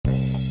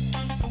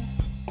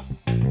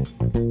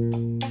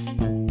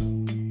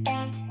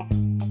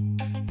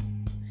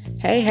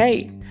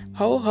Hey,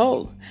 ho,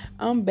 ho.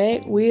 I'm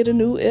back with a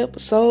new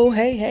episode.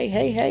 Hey,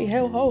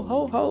 ho, ho,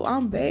 ho, ho.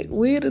 I'm back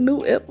with a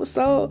new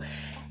episode.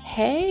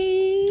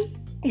 Hey.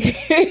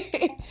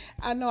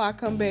 I know I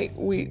come back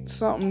with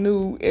something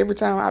new every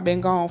time I've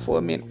been gone for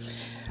a minute,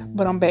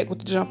 but I'm back with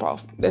the jump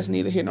off. That's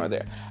neither here nor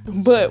there.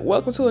 But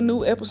welcome to a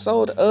new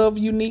episode of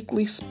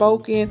Uniquely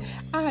Spoken.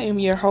 I am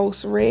your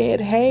host, Red.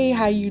 Hey,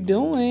 how you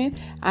doing?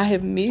 I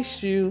have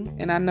missed you,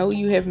 and I know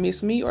you have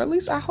missed me, or at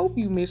least I hope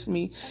you missed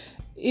me.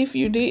 If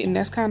you didn't,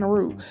 that's kind of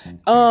rude.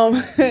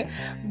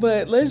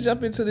 But let's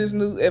jump into this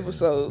new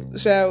episode,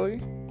 shall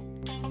we?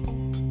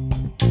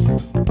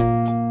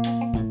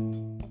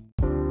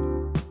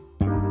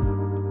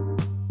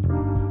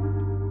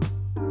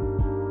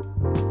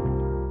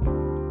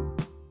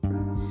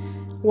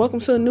 Welcome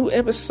to a new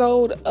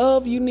episode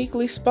of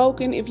Uniquely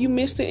Spoken. If you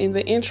missed it in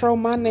the intro,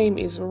 my name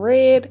is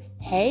Red.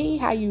 Hey,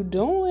 how you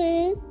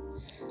doing?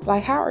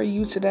 Like, how are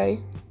you today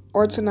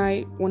or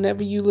tonight,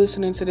 whenever you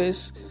listening to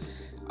this?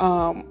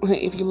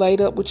 If you laid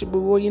up with your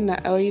boo or you're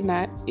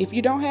not. If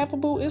you don't have a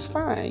boo, it's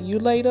fine. You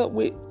laid up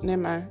with,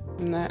 never mind.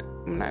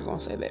 I'm not gonna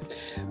say that.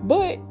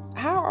 But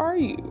how are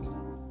you?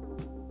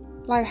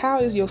 Like, how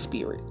is your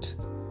spirit?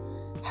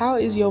 How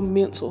is your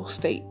mental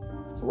state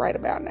right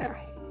about now?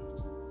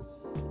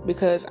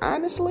 Because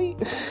honestly,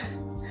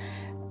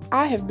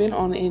 I have been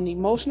on an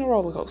emotional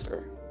roller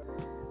coaster.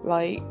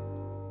 Like,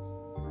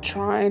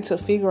 trying to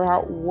figure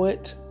out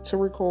what to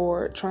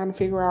record, trying to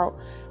figure out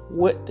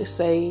what to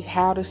say,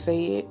 how to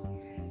say it.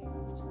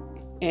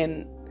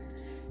 And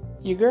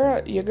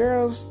your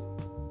girl's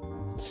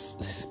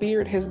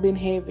spirit has been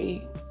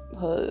heavy.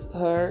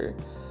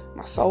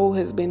 My soul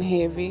has been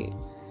heavy.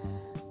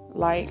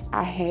 Like,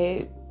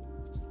 I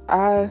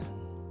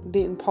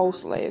didn't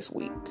post last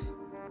week.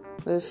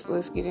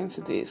 Let's get into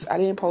this. I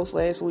didn't post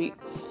last week.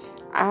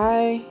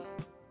 I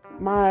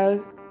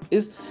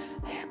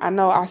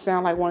know I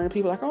sound like one of the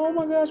people like, oh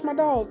my gosh, my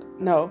dog.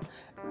 No,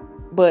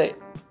 but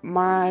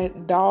my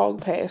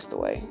dog passed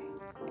away,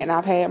 and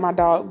I've had my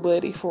dog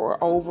Buddy for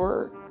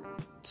over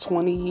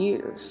 20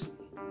 years,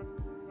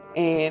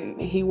 and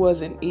he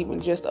wasn't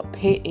even just a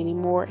pet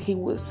anymore. He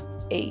was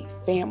a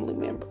family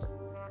member.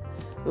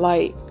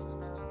 Like,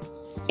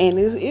 and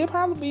it'll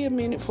probably be a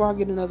minute before I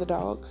get another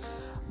dog,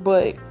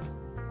 but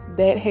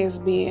that has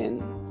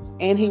been,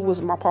 and he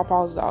was my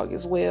pawpaw's dog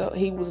as well.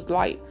 He was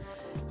like,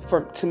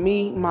 to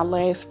me, my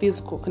last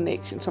physical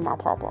connection to my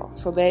pawpaw.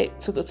 So that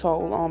took a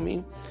toll on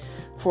me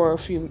for a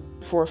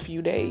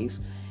few days.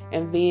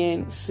 And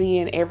then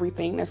seeing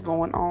everything that's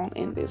going on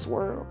in this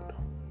world,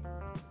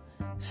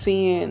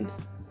 seeing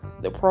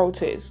the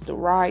protests, the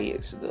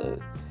riots,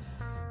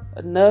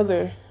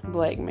 another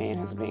black man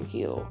has been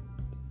killed.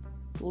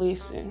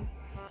 Listen,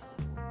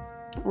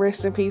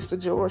 rest in peace to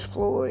George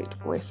Floyd.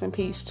 Rest in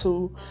peace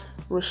to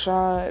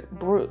Rayshard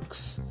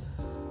Brooks.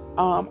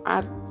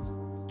 I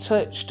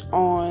touched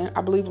on,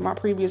 I believe in my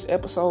previous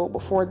episode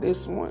before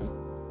this one,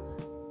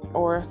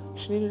 or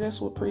Shanita, that's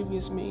what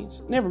previous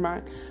means. Never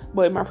mind.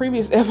 But in my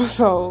previous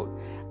episode,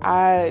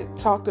 I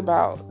talked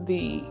about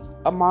the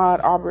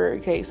Ahmaud Arbery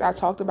case. I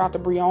talked about the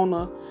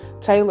Breonna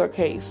Taylor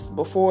case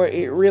before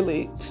it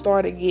really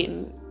started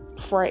getting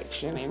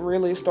fraction and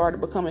really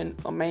started becoming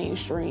a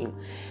mainstream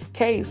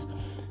case.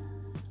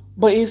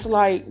 But it's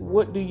like,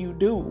 what do you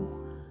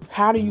do?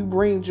 How do you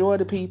bring joy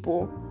to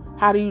people?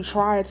 How do you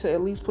try to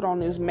at least put on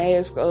this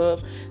mask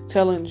of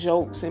telling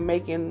jokes and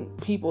making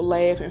people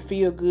laugh and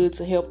feel good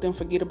to help them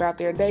forget about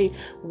their day,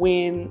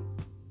 when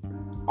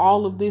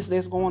all of this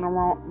that's going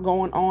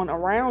on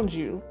around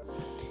you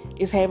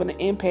is having an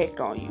impact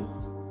on you,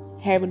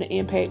 having an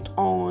impact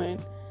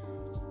on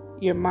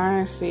your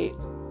mindset,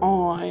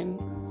 on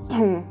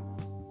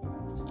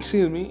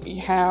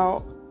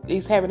how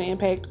it's having an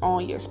impact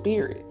on your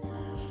spirit.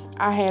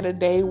 I had a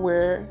day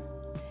where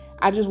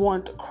I just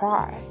wanted to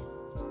cry.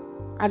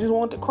 I just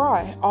wanted to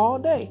cry all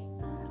day.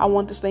 I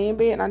wanted to stay in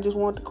bed and I just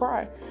wanted to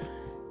cry.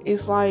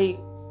 It's like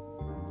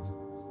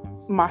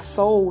my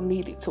soul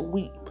needed to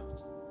weep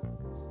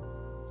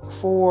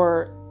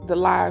for the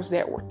lives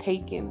that were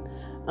taken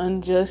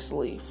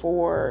unjustly,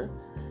 for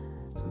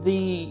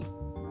the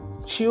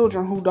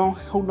children who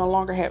no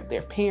longer have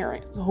their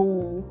parents,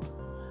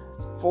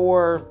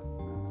 for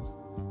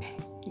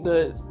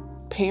the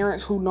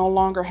parents who no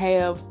longer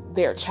have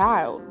their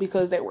child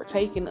because they were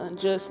taken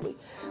unjustly.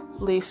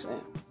 Listen,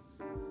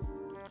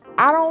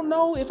 I don't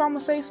know if I'm going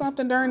to say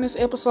something during this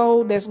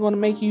episode that's going to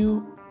make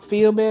you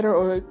feel better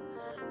or,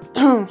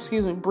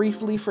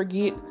 briefly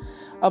forget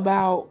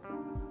about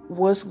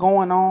what's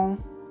going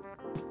on.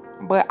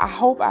 But I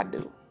hope I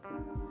do.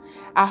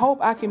 I hope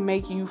I can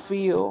make you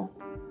feel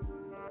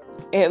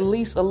at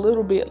least a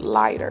little bit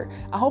lighter.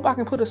 I hope I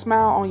can put a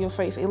smile on your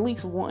face at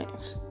least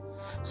once.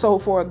 So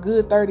for a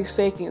good 30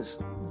 seconds,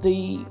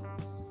 the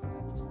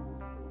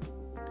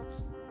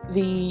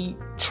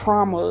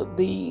trauma,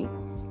 the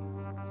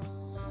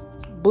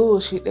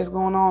bullshit that's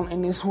going on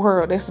in this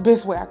world, that's the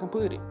best way I can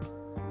put it,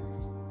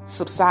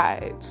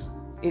 subsides.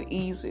 It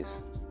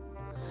eases.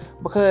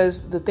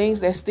 because the things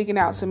that's sticking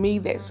out to me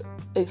that's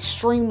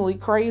extremely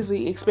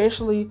crazy,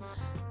 especially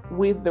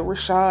with the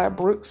Rayshard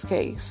Brooks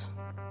case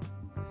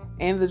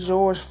and the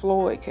George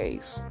Floyd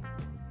case,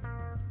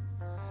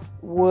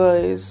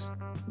 was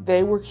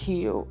they were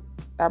killed.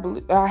 I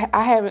believe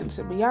I haven't,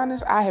 to be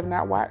honest, I have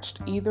not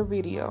watched either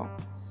video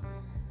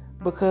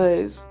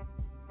because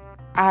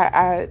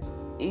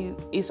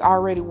it's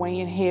already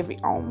weighing heavy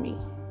on me.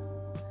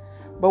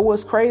 But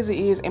what's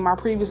crazy is, in my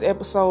previous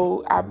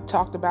episode, I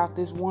talked about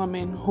this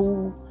woman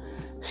who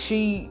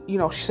she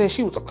said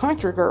she was a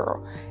country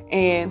girl,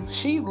 and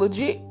she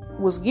legit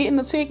was getting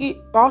the ticket.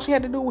 All she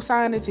had to do was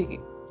sign the ticket.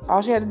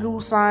 All she had to do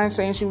was sign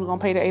saying she was going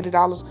to pay the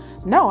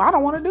 $80. No, I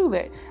don't want to do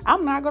that.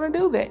 I'm not going to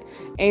do that.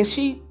 And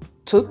she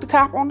took the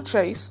cop on the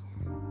chase.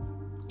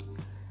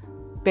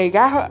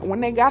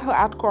 When they got her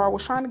out the car,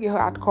 was trying to get her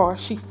out the car,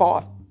 she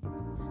fought.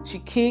 She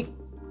kicked,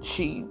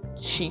 she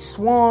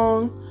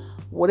swung,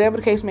 whatever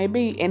the case may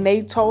be. And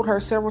they told her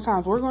several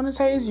times, we're going to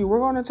tase you, we're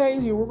going to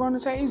tase you, we're going to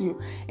tase you.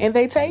 And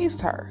they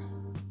tased her.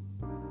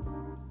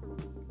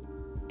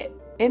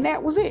 And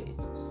that was it.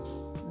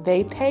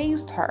 They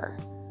tased her.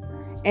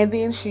 And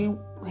then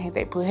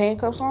they put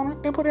handcuffs on her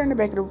and put her in the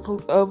back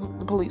of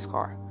the police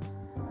car.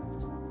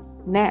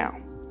 Now,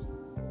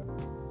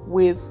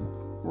 with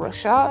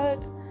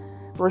Rayshard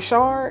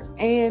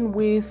and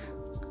with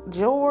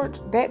George,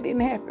 that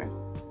didn't happen.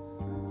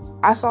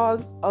 I saw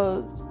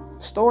a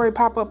story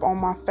pop up on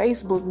my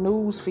Facebook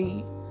news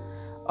feed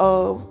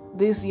of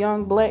this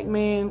young black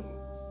man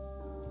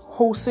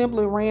who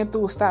simply ran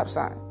through a stop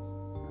sign.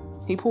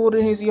 He pulled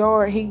in his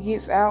yard, he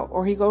gets out,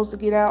 or he goes to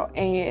get out,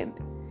 and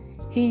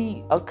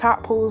a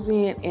cop pulls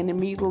in and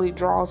immediately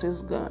draws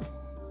his gun.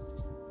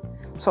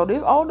 So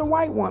this older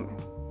white woman,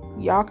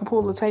 y'all can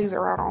pull the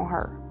taser out on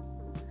her,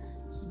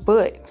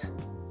 but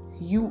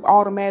you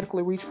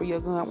automatically reach for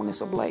your gun when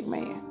it's a black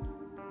man.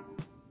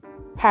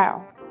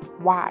 How?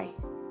 Why?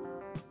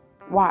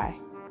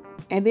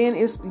 And then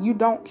you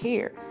don't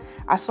care.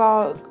 I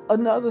saw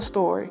another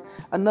story.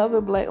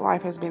 Another black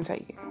life has been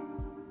taken.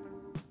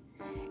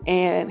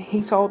 And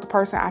he told the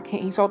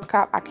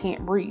cop, I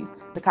can't breathe.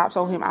 The cop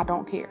told him, I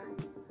don't care.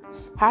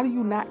 How do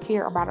you not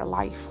care about a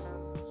life?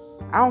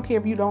 I don't care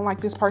if you don't like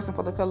this person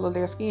for the color of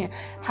their skin.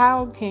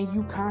 How can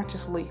you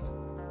consciously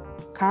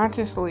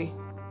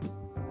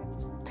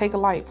take a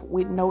life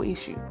with no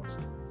issues?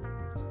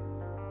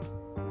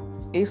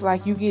 It's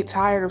like you get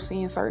tired of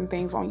seeing certain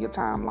things on your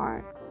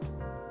timeline.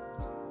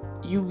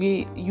 You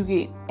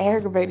get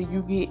aggravated,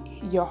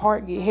 your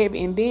heart get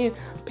heavy, and then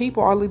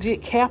people are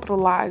legit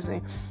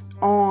capitalizing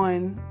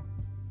on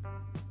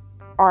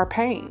our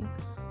pain.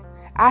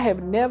 I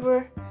have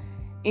never,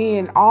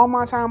 in all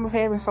my time of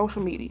having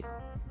social media,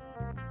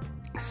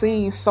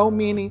 seen so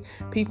many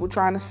people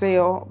trying to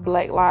sell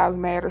Black Lives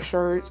Matter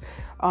shirts,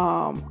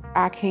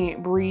 I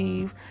can't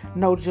breathe,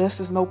 no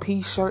justice, no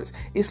peace shirts.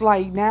 It's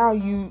like now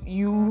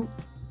you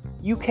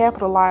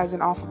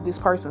capitalizing off of this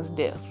person's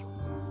death,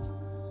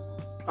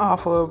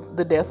 off of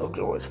the death of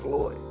George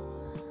Floyd.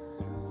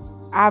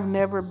 I've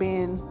never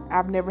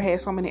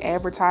had so many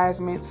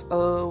advertisements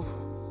of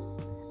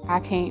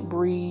I can't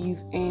breathe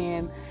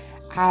and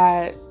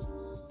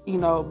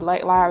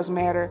Black Lives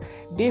Matter,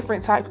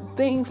 different type of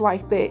things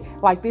like that.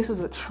 Like this is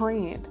a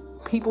trend.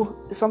 People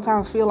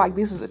sometimes feel like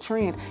this is a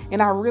trend,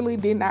 and I really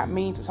did not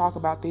mean to talk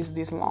about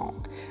this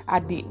long.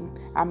 I didn't.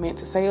 I meant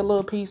to say a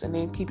little piece and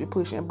then keep it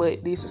pushing,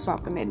 but this is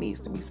something that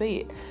needs to be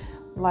said.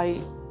 Like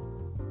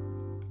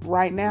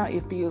right now,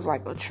 it feels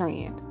like a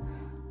trend.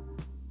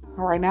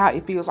 Right now,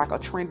 it feels like a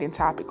trending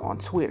topic on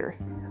Twitter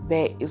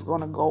that is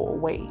going to go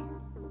away.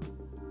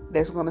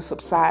 That's going to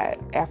subside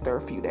after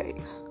a few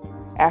days.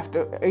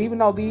 Even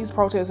though these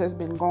protests has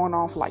been going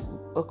on for like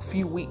a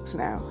few weeks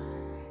now,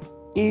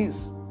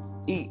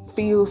 it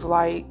feels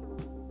like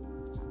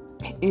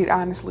it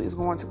honestly is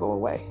going to go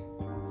away.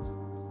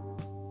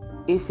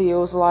 It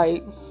feels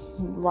like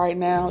right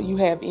now you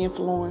have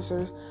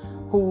influencers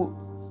who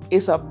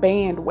it's a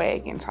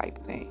bandwagon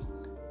type thing.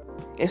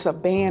 It's a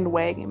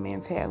bandwagon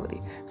mentality.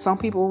 Some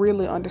people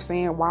really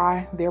understand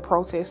why they're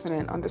protesting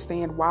and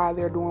understand why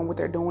they're doing what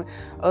they're doing.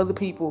 Other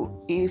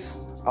people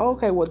is,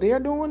 okay, well, they're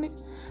doing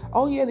it.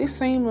 Oh yeah, this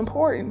seems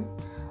important.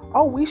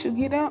 Oh, we should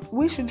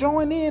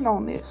join in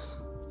on this.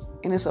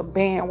 And it's a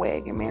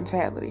bandwagon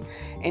mentality.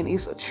 And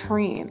it's a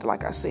trend,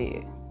 like I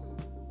said.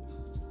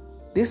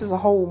 This is a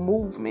whole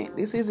movement.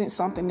 This isn't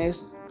something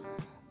that's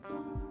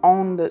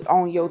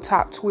on your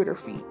top Twitter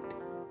feed.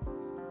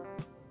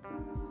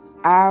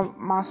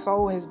 My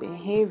soul has been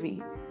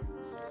heavy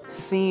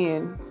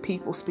seeing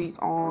people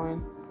speak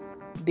on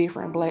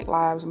different Black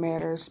Lives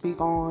Matter, speak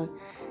on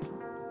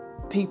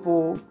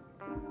people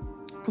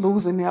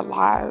losing their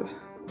lives.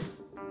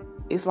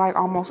 It's like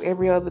almost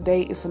every other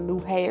day it's a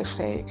new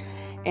hashtag,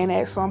 and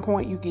at some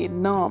point you get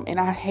numb, and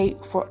I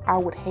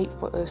would hate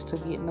for us to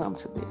get numb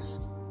to this.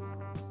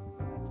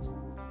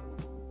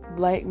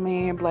 Black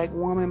man, black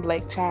woman,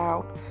 black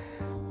child,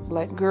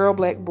 black girl,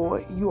 black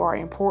boy, you are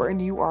important,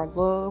 you are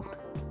loved.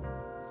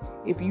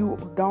 If you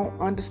don't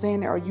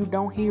understand it or you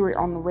don't hear it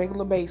on a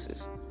regular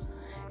basis,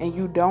 and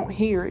you don't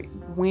hear it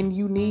when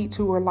you need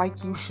to or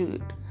like you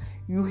should,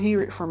 you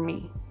hear it from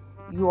me.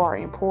 You are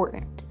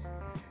important.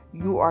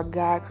 You are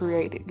God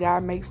created.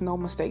 God makes no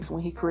mistakes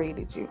when he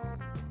created you.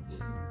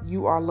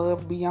 You are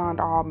loved beyond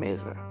all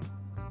measure.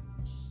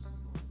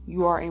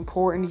 You are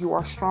important. You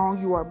are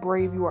strong. You are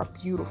brave. You are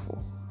beautiful.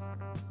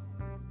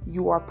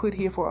 You are put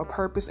here for a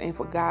purpose and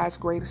for God's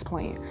greatest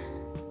plan.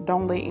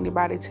 Don't let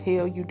anybody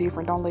tell you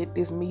different. Don't let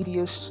this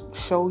media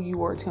show you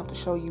or attempt to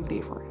show you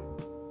different.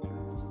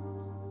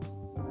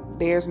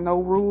 There's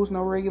no rules,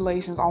 no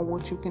regulations on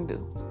what you can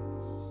do.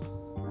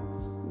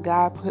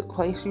 God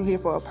placed you here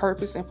for a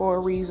purpose and for a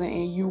reason,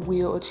 and you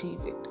will achieve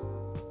it.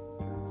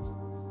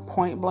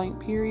 Point blank,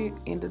 period.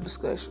 End of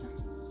discussion.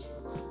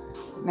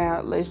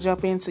 Now, let's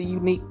jump into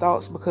unique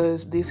thoughts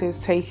because this has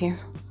taken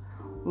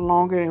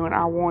longer than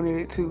I wanted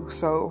it to.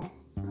 So,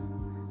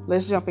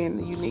 let's jump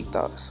into unique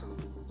thoughts.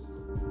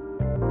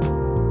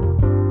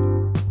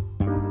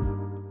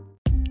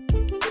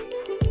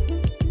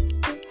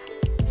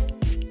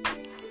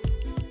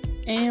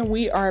 And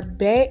we are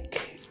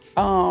back.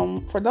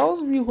 For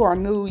those of you who are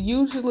new,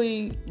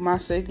 usually my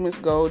segments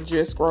go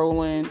just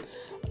scrolling,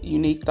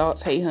 unique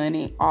thoughts, hey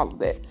honey, all of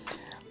that.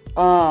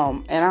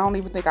 And I don't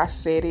even think I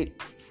said it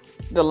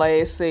the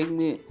last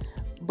segment,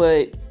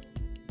 but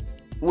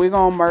we're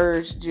gonna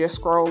merge just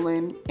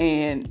scrolling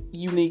and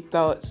unique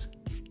thoughts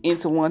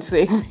into one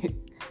segment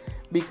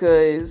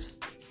because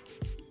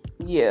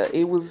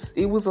it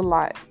was a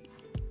lot.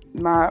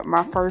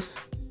 My first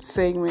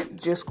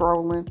segment, just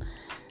scrolling,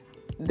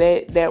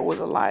 that was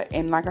a lot.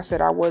 And like I said,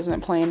 I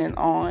wasn't planning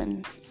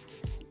on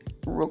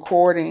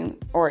recording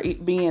or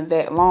it being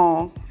that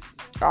long.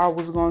 I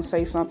was going to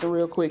say something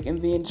real quick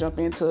and then jump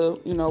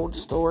into, the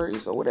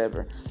stories or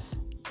whatever.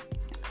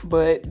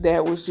 But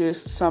that was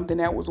just something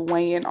that was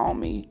weighing on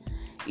me.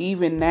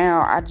 Even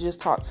now, I just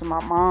talked to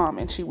my mom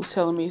and she was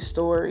telling me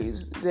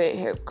stories that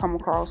had come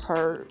across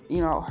her,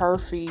 her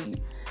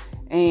feed,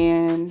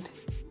 and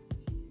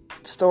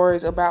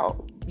stories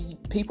about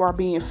people are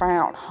being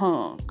found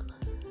hung.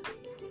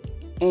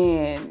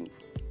 And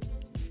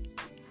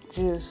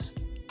just,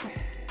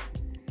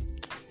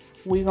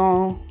 we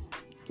gon'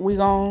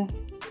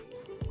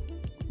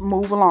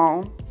 move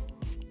along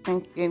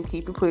and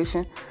keep it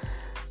pushing.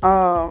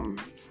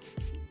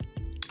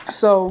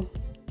 So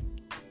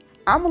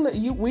I'm gonna let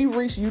you, we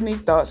reached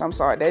unique thoughts. I'm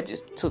sorry, that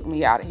just took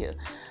me out of here.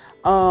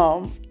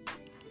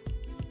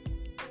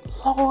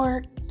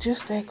 Lord,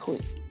 just that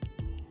quick.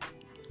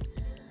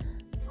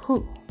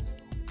 Whew.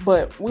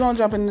 But we're gonna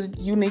jump into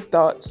unique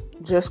thoughts.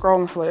 Just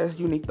scrolling /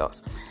 unique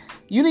thoughts.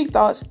 Unique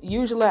thoughts,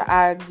 usually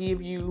I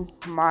give you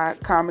my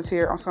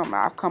commentary on something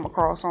I've come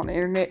across on the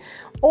internet,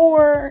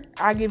 or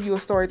I give you a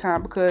story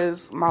time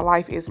because my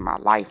life is my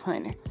life,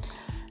 honey.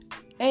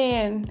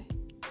 And,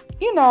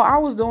 I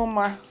was doing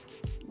my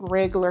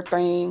regular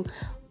thing,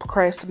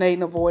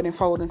 procrastinating, avoiding,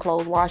 folding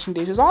clothes, washing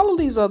dishes, all of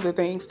these other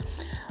things,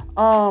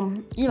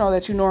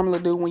 that you normally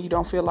do when you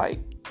don't feel like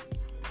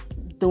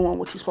doing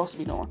what you're supposed to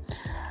be doing.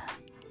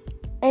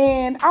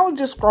 And I was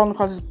just scrolling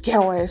across this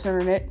ghetto ass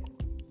internet.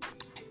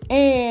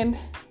 And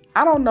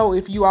I don't know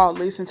if you all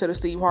listen to the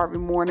Steve Harvey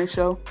Morning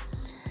Show.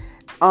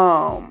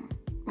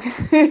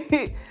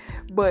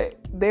 But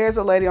there's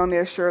a lady on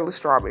there, Shirley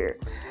Strawberry.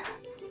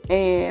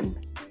 And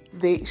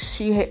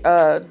she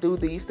do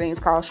these things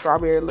called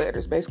strawberry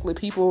letters. Basically,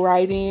 people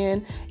write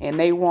in and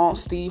they want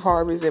Steve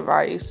Harvey's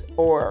advice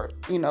or,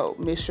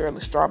 Miss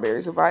Shirley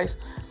Strawberry's advice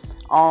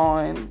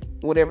on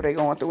whatever they're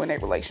going through in their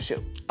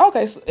relationship.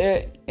 Okay, so,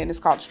 and it's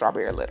called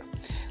Strawberry Letter.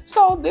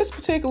 So this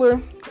particular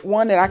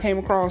one that I came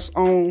across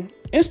on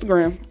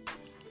Instagram,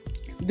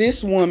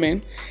 this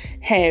woman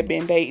had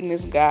been dating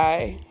this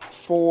guy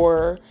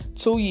for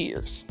 2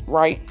 years,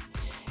 right?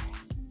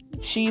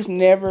 She's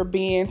never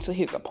been to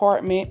his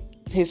apartment,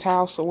 his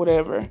house, or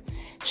whatever.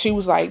 She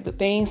was like, the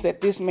things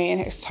that this man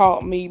has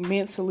taught me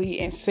mentally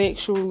and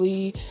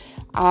sexually,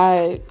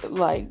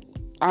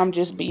 I'm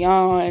just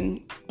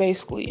beyond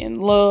basically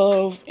in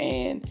love,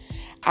 and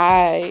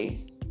I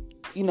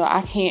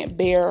can't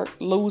bear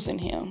losing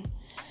him.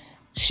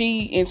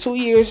 In 2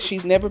 years,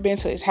 she's never been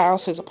to his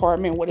house, his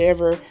apartment,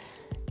 whatever.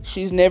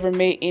 She's never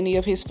met any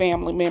of his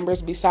family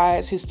members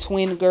besides his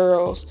twin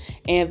girls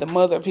and the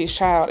mother of his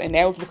child. And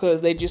that was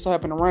because they just so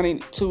happened to run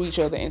into each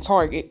other in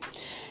Target.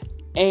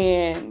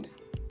 And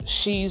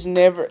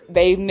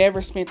they've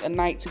never spent a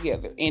night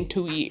together in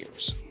 2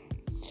 years.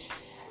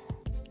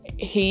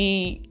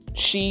 His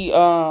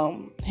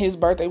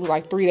birthday was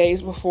like 3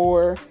 days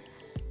before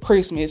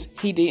Christmas.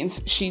 She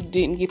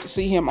didn't get to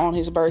see him on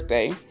his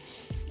birthday.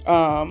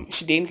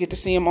 She didn't get to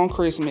see him on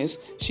Christmas.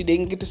 She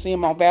didn't get to see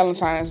him on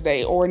Valentine's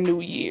Day or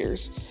New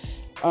Year's.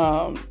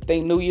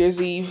 New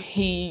Year's Eve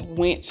he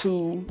went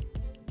to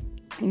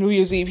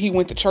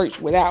church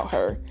without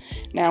her.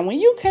 Now, when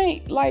you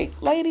can't,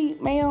 lady,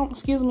 ma'am,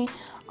 excuse me,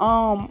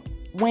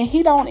 when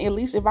he don't at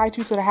least invite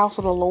you to the house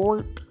of the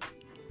Lord,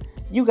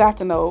 you got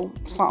to know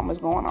something is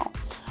going on.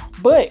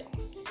 But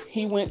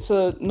he went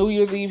to New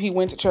Year's Eve, he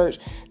went to church.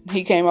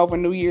 He came over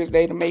New Year's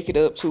Day to make it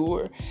up to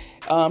her.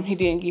 He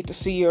didn't get to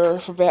see her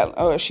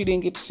she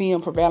didn't get to see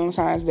him for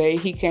Valentine's Day.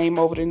 He came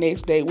over the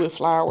next day with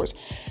flowers.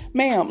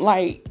 Ma'am,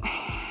 like,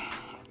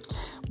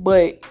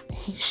 but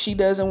she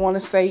doesn't want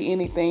to say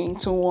anything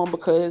to him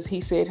because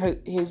he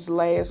said his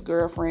last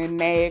girlfriend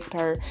nagged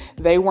her.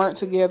 They weren't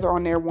together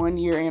on their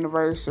 1-year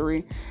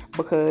anniversary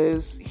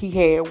because he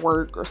had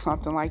work or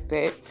something like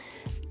that.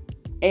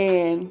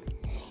 And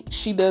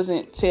she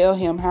doesn't tell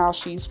him how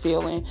she's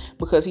feeling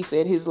because he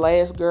said his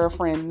last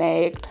girlfriend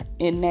nagged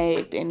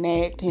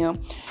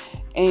him.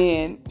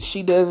 And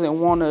she doesn't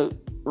want to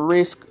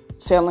risk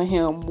telling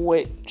him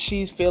what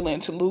she's feeling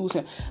to lose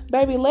him.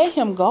 Baby, let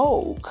him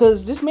go,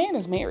 because this man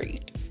is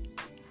married.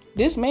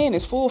 This man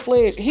is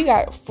full-fledged. He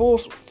got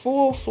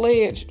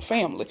full-fledged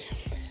family.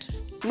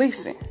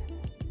 Listen,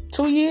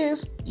 2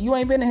 years, you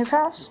ain't been in his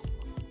house?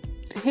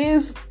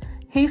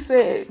 He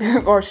said,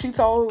 or she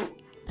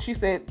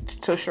said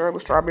to Shirley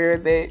Strawberry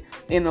that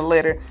in the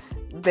letter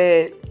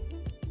that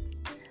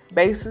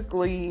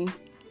basically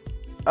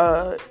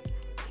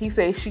he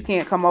said she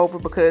can't come over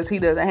because he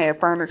doesn't have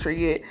furniture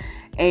yet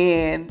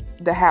and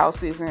the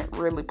house isn't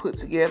really put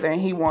together, and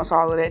he wants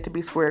all of that to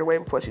be squared away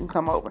before she can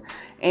come over.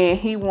 And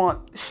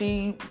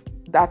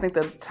I think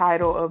the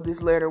title of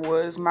this letter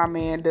was "My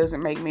Man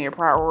Doesn't Make Me a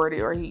Priority,"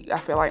 or I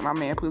feel like my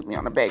man puts me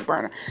on the back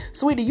burner.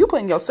 Sweetie, you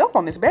putting yourself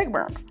on this back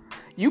burner.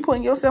 You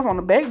putting yourself on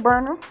the back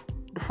burner,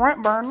 the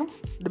front burner,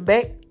 the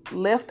back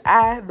left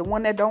eye, the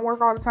one that don't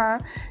work all the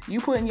time.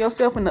 You putting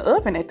yourself in the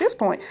oven at this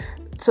point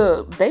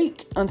to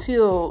bake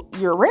until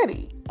you're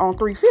ready on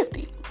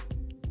 350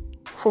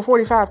 for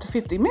 45 to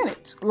 50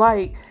 minutes.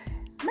 Like,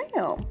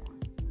 ma'am,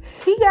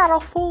 he got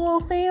a full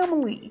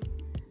family.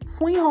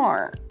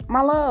 Sweetheart, my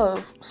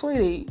love,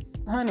 sweetie,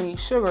 honey,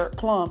 sugar,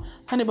 plum,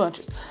 honey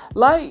bunches.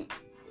 Like,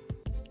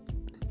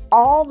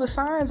 all the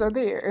signs are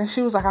there. And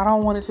she was like, I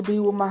don't want it to be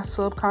what my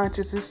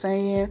subconscious is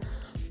saying.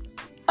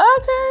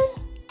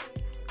 Okay.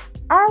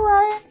 All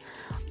right.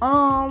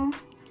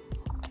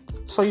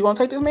 So you gonna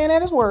take this man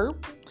at his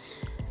word.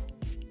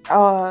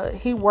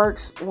 He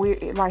works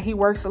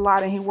a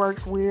lot and he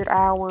works weird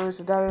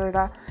hours,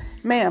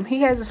 Ma'am,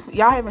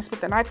 y'all haven't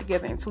spent the night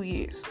together in 2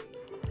 years.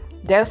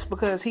 That's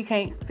because he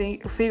can't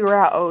figure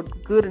out a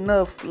good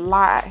enough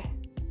lie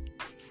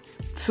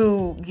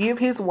to give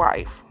his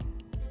wife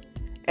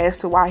as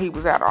to why he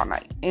was out all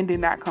night and did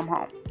not come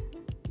home.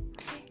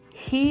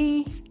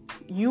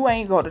 You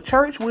ain't go to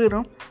church with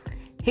him.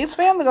 His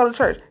family go to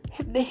church.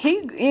 He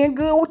in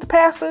good with the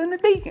pastor and the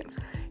deacons.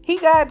 He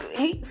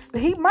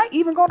might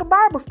even go to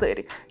Bible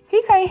study.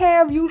 He can't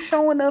have you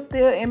showing up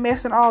there and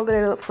messing all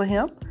that up for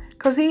him,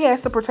 because he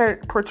has to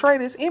portray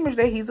this image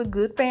that he's a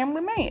good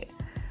family man.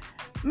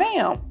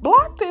 Ma'am,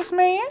 block this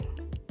man.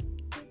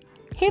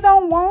 He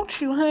don't want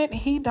you, honey.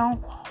 He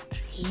don't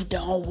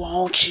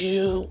want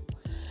you.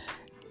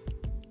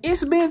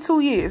 It's been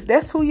 2 years.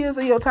 That's 2 years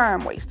of your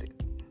time wasted,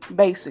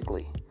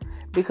 basically.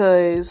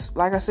 Because,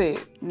 like I said,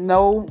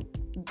 no,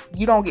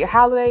 you don't get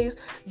holidays.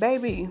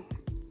 Baby,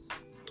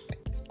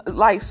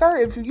 like, sir,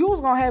 if you was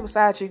going to have a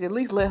side chick, at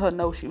least let her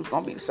know she was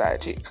going to be the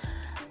side chick.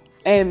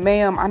 And,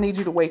 ma'am, I need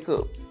you to wake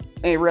up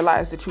and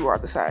realize that you are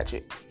the side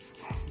chick.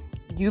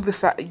 You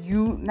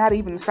not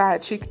even the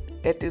side chick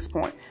at this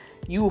point.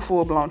 You a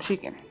full-blown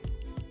chicken.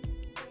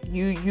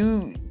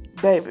 You,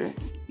 baby,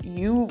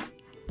 you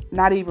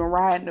not even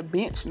riding the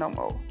bench no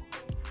more.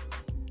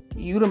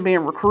 You done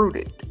been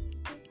recruited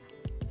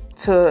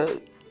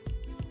to,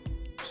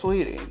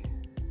 sweetie,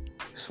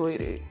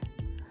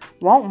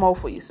 want more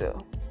for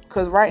yourself.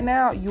 Because right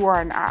now, you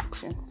are an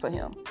option for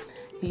him.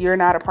 You're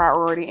not a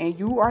priority, and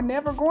you are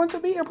never going to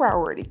be a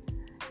priority.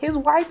 His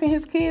wife and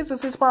his kids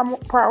is his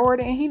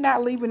priority, and he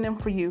not leaving them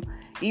for you.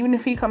 Even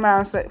if he come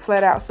out and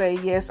flat out say,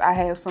 yes, I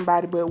have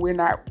somebody, but we're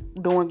not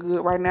doing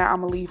good right now,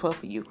 I'm going to leave her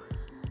for you.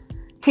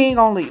 He ain't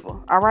going to leave her.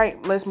 All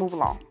right, let's move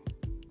along.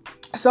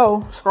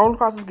 So, scrolling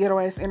across this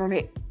ghetto-ass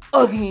internet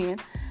again,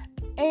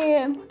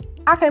 and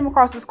I came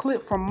across this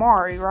clip from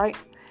Maury, right?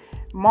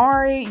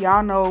 Maury,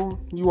 y'all know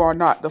you are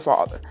not the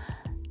father.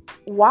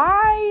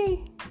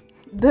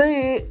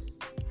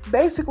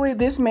 Basically,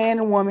 this man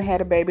and woman had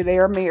a baby. They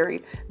are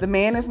married. The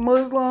man is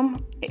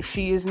Muslim.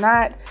 She is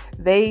not.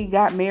 They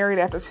got married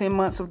after 10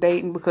 months of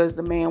dating because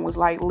the man was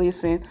like,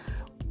 listen,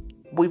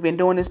 we've been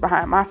doing this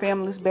behind my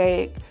family's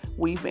back.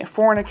 We've been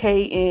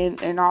fornicating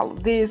and all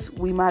of this.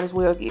 We might as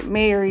well get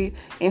married.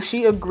 And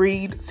she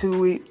agreed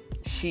to it.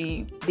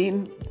 She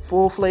didn't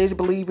full-fledged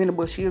believe in it,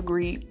 but she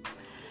agreed.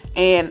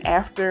 And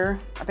after,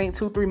 I think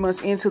 2-3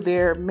 months into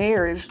their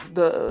marriage,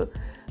 the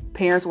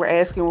parents were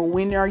asking, well,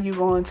 when are you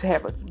going to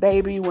have a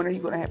baby? When are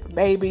you going to have a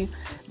baby?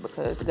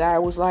 Because the guy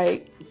was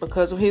like,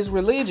 because of his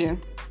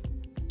religion,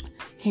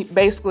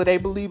 they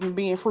believe in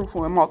being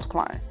fruitful and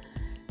multiplying.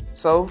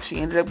 So she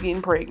ended up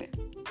getting pregnant.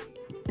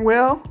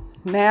 Well,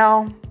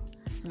 now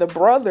the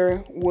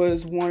brother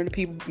was one of the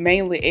people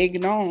mainly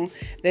egging on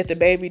that the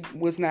baby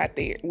was not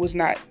his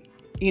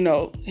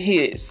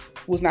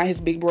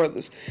big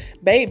brother's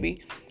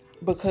baby,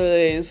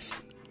 because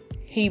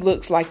he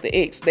looks like the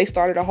ex. They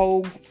started a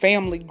whole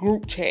family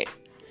group chat.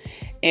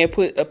 and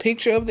put a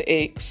picture of the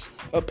ex,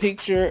 a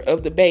picture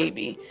of the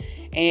baby,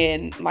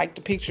 and like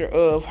the picture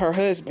of her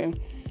husband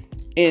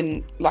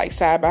in like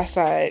side by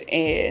side,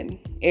 and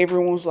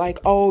everyone was like,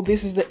 oh,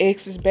 this is the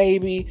ex's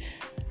baby,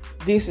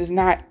 this is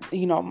not,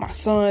 my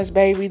son's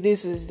baby,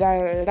 this is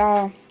da da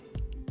da.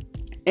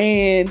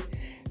 And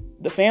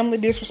the family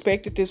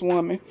disrespected this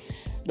woman,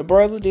 the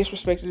brother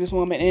disrespected this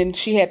woman, and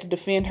she had to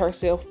defend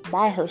herself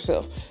by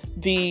herself.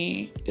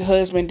 The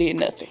husband did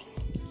nothing.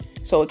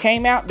 So it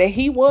came out that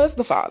he was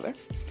the father,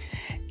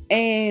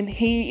 and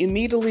he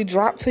immediately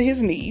dropped to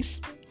his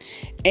knees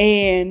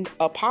and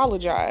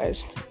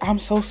apologized. I'm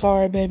so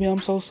sorry, baby.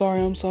 I'm so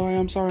sorry. I'm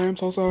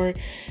so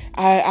sorry.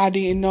 I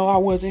didn't know. I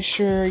wasn't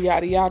sure.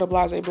 Yada, yada,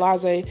 blase,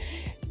 blase.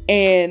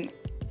 And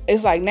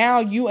it's like, now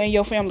you and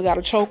your family got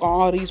to choke on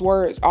all these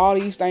words, all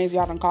these things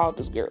y'all done called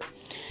this girl.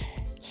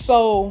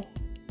 So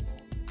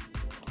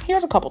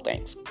here's a couple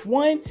things.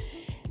 One,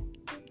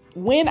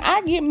 when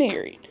I get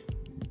married,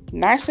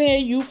 not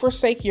saying you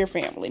forsake your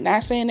family,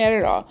 not saying that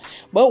at all,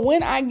 but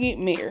when I get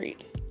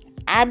married,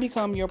 I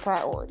become your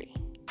priority.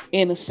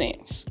 In a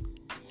sense,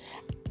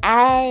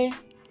 my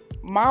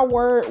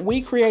word,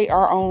 we create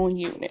our own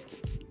unit.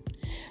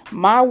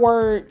 My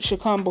word should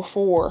come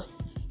before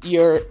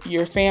your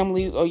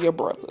family or your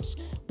brothers,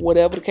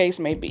 whatever the case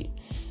may be.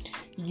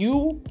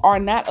 You are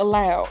not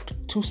allowed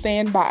to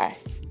stand by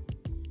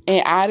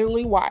and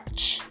idly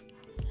watch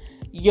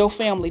your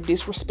family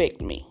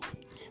disrespect me,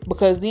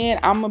 because then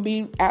I'm gonna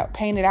be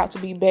painted out to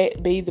be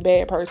the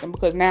bad person,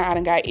 because now I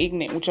done got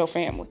ignorant with your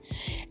family,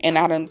 and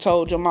I done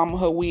told your mama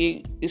her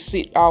wig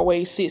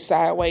always sit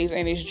sideways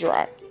and it's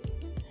dry.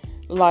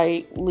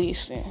 Like,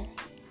 listen,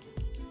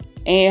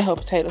 and her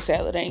potato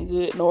salad ain't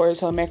good, nor is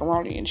her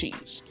macaroni and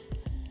cheese.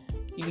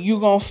 You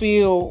gonna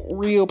feel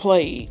real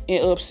played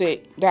and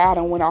upset that I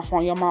done went off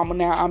on your mama.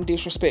 Now I'm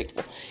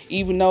disrespectful,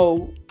 even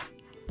though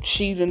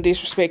she done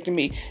disrespected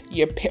me.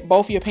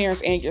 Both your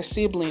parents and your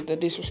siblings done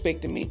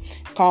disrespected me,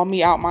 called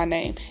me out my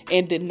name,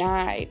 and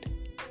denied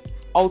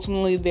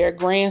ultimately their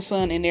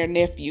grandson and their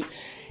nephew.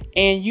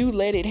 And you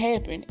let it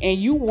happen, and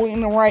you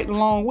went right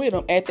along with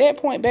them. At that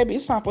point, baby,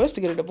 it's time for us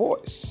to get a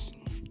divorce.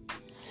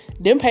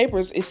 Them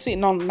papers is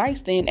sitting on the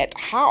nightstand at the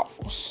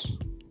house.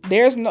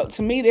 There's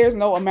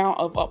no amount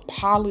of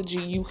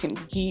apology you can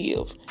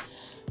give,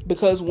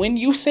 because when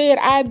you said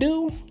I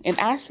do, and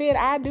I said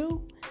I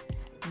do,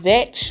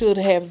 that should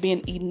have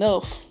been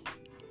enough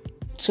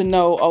to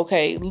know,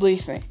 okay,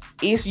 listen,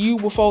 it's you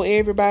before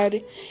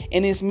everybody,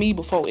 and it's me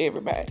before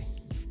everybody.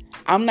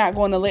 I'm not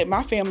going to let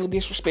my family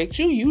disrespect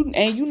you,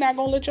 and you're not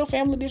going to let your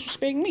family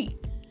disrespect me.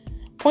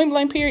 Point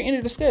blank, period, end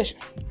of discussion.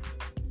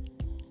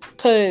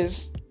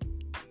 Because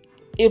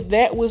if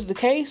that was the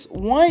case,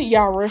 one,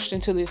 y'all rushed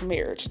into this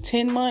marriage.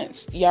 10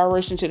 months, y'all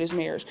rushed into this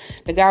marriage.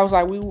 The guy was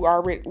like, we're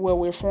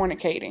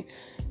fornicating.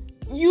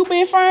 You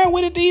been fine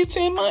with it these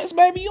 10 months,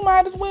 baby. You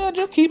might as well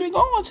just keep it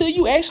going till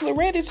you actually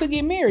ready to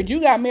get married. You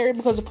got married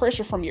because of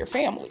pressure from your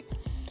family,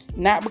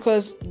 not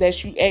because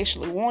that you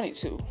actually wanted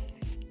to.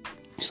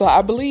 So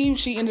I believe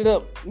she ended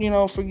up,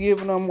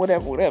 forgiving them,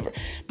 whatever.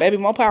 Baby,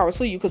 more power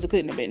to you, because it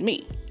couldn't have been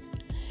me.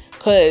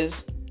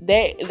 Because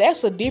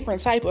that's a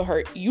different type of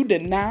hurt. You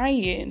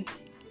denying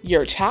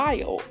your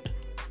child.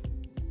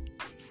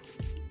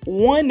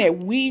 One that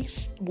we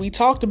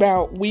talked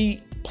about, we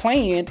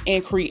planned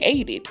and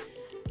created.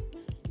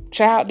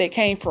 Child that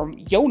came from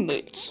your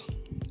nuts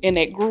and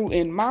that grew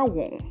in my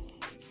womb.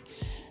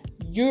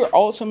 You're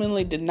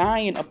ultimately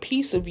denying a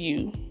piece of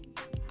you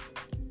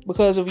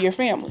because of your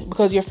family,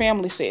 because your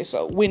family said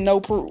so, with no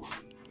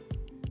proof.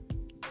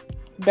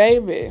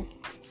 Baby,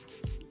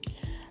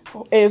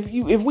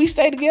 if we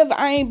stay together,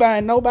 I ain't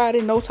buying nobody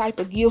no type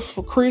of gifts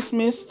for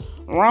Christmas,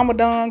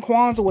 Ramadan,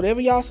 Kwanzaa, whatever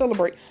y'all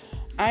celebrate.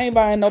 I ain't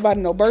buying nobody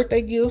no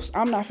birthday gifts.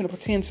 I'm not finna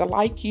pretend to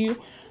like you.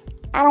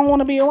 I don't want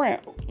to be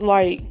around.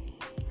 Like,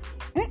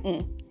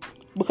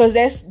 because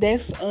that's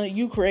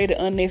you created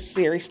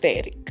unnecessary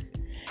static,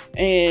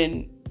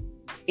 and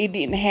it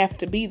didn't have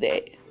to be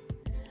that.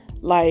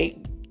 Like,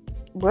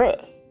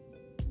 bruh,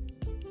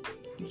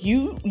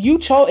 you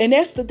chose, and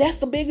that's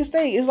the biggest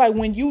thing. It's like,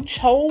 when you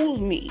chose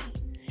me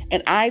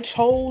and I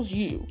chose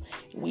you,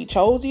 we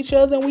chose each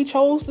other and we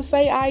chose to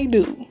say I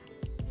do.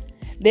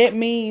 That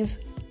means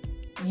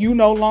you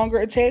no longer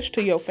attached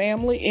to your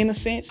family, in a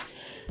sense.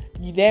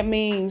 That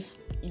means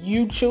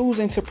you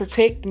choosing to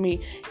protect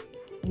me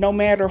no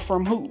matter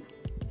from who,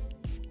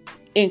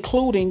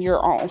 including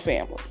your own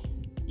family.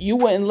 You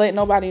wouldn't let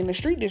nobody in the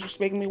street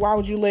disrespect me. Why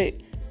would you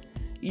let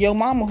your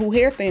mama who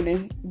hair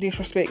thinning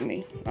disrespect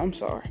me? I'm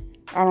sorry.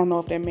 I don't know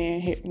if that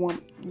man hit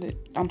one.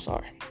 I'm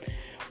sorry.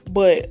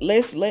 But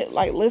let's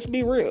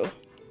be real.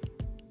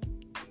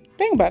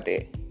 Think about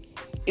that.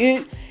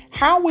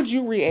 How would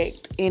you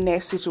react in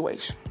that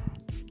situation?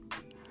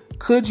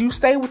 Could you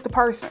stay with the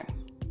person?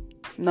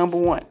 Number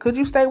one, could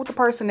you stay with the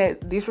person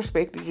that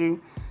disrespected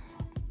you?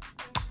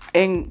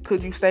 And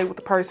could you stay with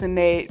the person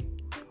that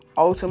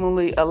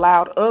ultimately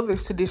allowed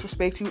others to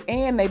disrespect you,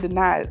 and they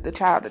denied the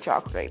child that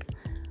y'all created?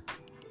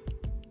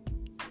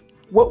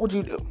 What would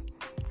you do?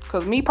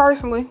 Because me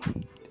personally,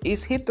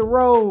 it's hit the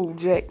road,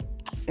 Jack.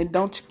 And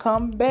don't you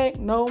come back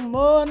no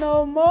more,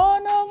 no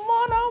more, no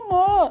more, no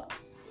more.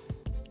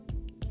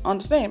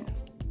 Understand me?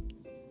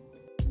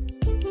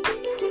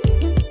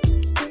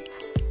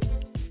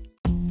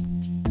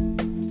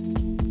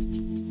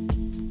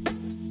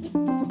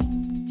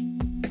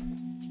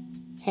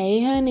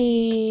 Hey,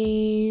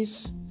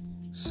 honeys.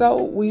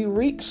 So we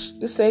reached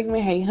the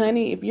segment, Hey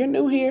Honey. If you're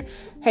new here,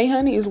 Hey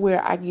Honey is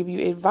where I give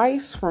you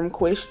advice from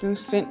questions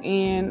sent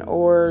in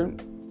or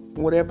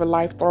whatever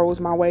life throws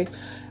my way,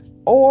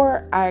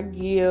 or I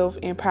give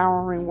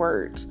empowering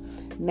words.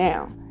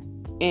 Now,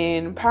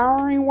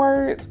 empowering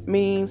words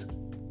means,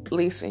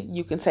 listen,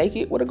 you can take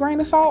it with a grain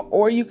of salt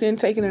or you can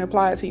take it and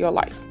apply it to your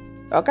life.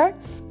 Okay?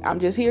 I'm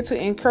just here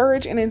to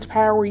encourage and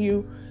empower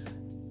you.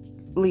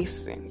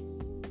 Listen,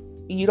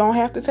 you don't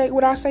have to take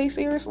what I say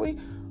seriously.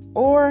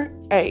 Or,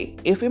 hey,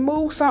 if it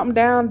moves something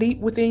down deep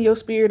within your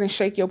spirit and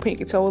shake your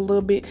pinky toe a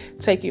little bit,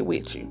 take it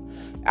with you.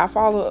 I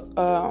follow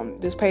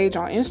this page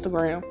on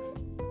Instagram,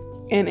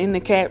 and in the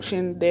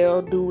caption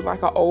they'll do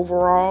like an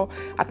overall.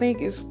 I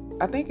think it's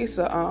a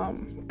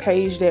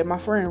page that my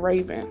friend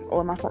Raven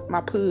or my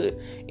pud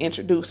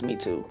introduced me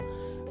to.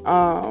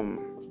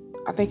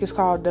 I think it's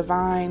called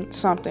Divine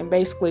something.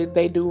 Basically,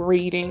 they do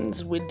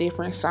readings with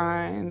different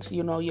signs.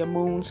 You know, your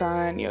moon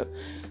sign.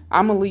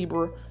 I'm a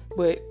Libra,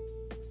 but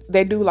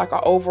they do like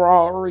an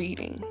overall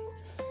reading,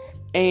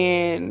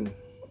 and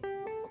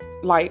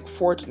like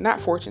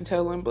not fortune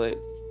telling, but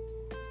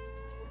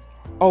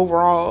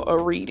overall a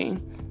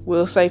reading.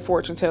 We'll say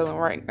fortune telling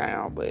right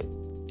now, but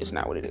it's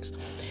not what it is.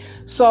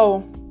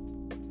 So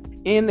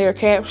in their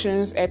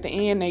captions at the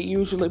end, they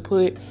usually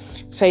put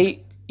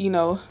take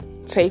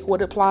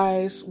what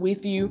applies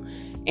with you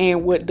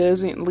and what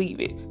doesn't,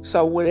 leave it.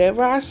 So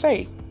whatever I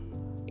say,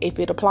 if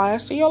it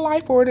applies to your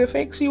life or it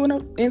affects you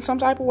in some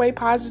type of way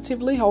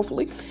positively,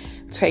 hopefully,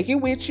 take it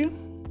with you.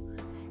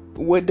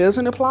 What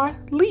doesn't apply,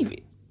 leave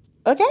it.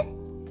 Okay?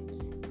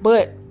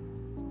 But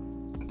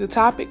the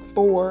topic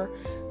for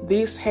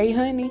this Hey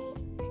Honey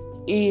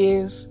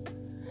is,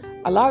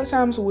 a lot of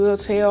times we'll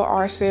tell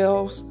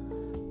ourselves,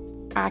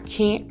 I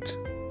can't,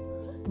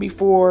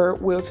 before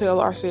we'll tell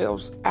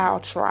ourselves, I'll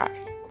try.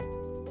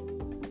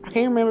 I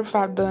can't remember if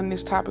I've done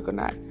this topic or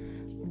not,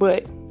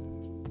 but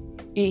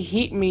it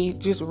hit me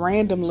just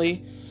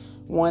randomly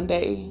one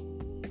day.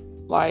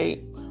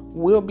 Like,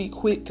 we'll be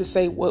quick to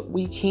say what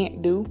we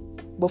can't do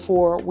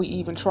before we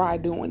even try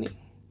doing it.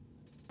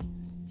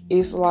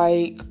 It's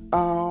like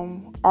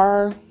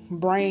our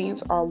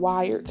brains are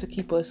wired to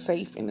keep us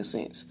safe, in a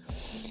sense.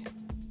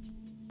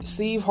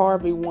 Steve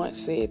Harvey once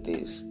said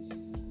this,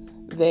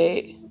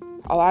 that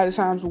a lot of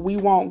times we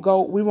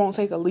won't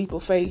take a leap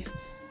of faith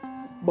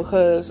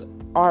because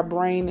our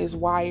brain is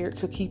wired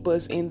to keep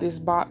us in this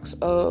box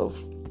of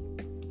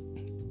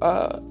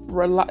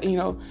we're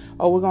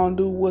going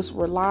to do what's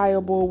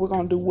reliable, we're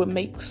going to do what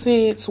makes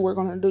sense, we're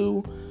going to do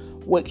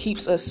what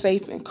keeps us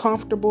safe and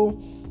comfortable,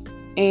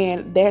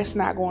 and that's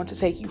not going to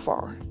take you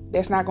far.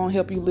 That's not going to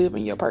help you live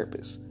in your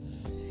purpose.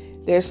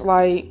 That's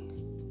like,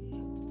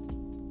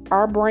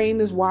 our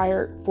brain is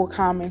wired for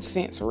common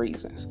sense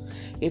reasons.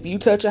 If you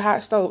touch a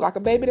hot stove, like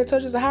a baby that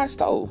touches a hot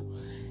stove,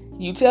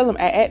 you tell them,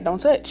 don't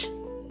touch,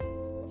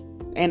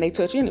 and they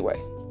touch anyway.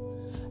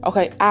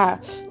 Okay,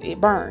 it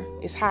burn,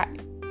 it's hot,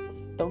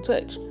 don't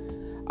touch.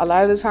 A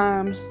lot of the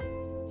times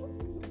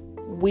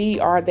we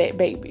are that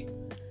baby.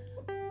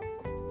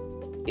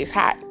 It's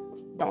hot,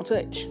 don't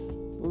touch.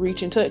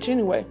 Reach and touch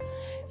anyway.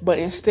 But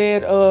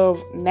instead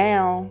of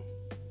now,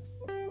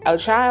 a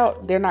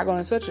child, they're not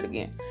going to touch it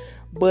again.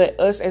 But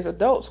us as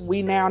adults,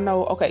 we now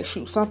know, okay,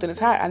 shoot, something is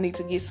hot. I need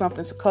to get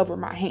something to cover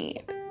my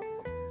hand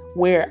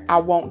where I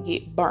won't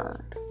get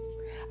burned.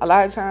 A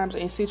lot of times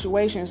in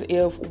situations,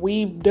 if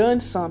we've done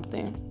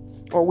something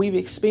or we've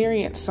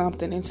experienced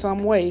something in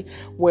some way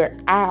where,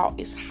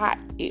 it's hot,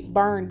 it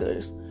burned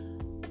us,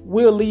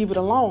 we'll leave it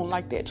alone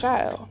like that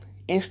child,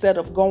 instead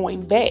of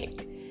going back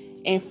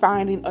and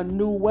finding a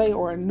new way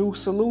or a new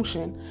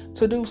solution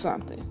to do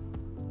something,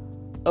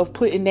 of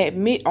putting that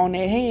mitt on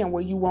that hand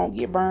where you won't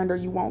get burned or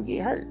you won't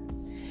get hurt.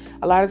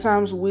 A lot of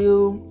times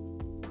we'll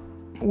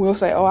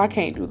say, I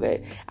can't do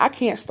that. I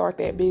can't start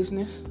that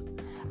business.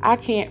 I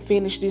can't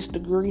finish this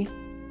degree.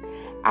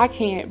 I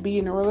can't be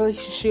in a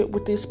relationship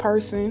with this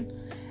person.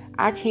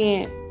 I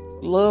can't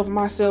love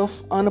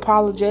myself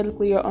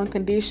unapologetically or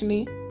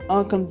unconditionally.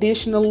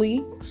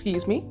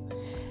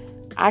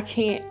 I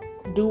can't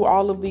do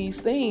all of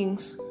these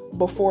things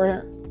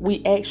before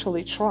we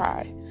actually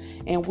try,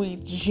 and we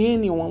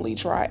genuinely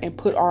try and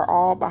put our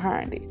all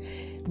behind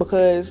it.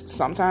 Because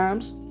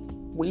sometimes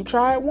we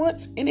tried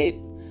once and it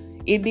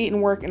didn't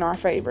work in our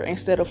favor,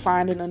 instead of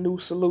finding a new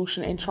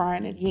solution and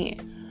trying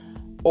again.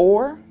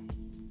 Or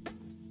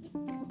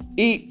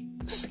it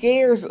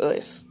scares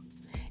us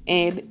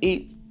and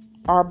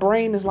our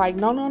brain is like,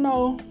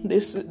 no,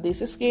 this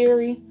is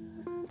scary.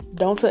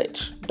 Don't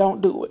touch.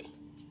 Don't do it.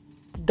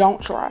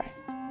 Don't try.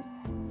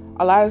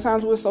 A lot of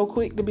times we're so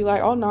quick to be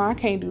like, oh no, I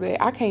can't do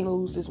that. I can't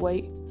lose this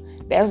weight.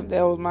 That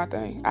was my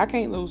thing. I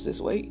can't lose this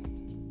weight.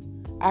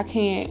 I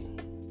can't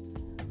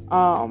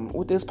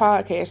With this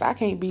podcast, I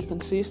can't be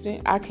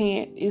consistent.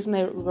 It's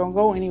never gonna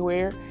go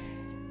anywhere.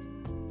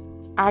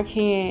 I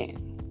can't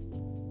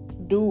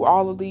do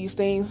all of these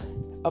things.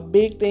 A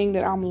big thing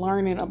that I'm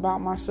learning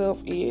about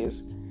myself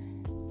is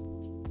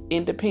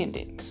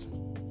independence.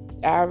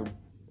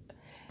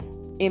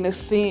 In a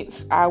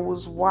sense, I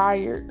was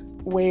wired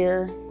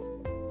where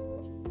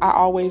I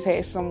always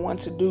had someone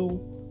to do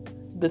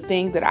the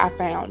thing that I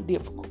found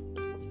difficult.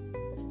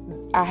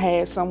 I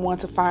had someone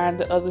to find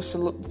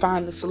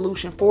the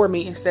solution for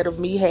me instead of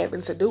me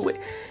having to do it.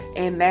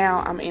 And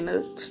now I'm in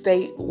a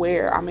state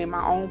where I'm in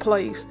my own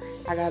place.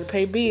 I got to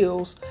pay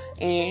bills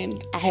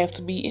and I have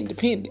to be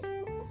independent.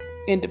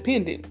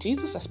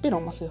 Jesus, I spit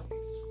on myself.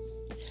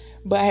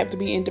 But I have to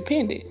be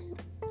independent.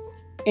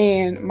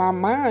 And my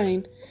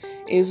mind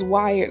is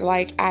wired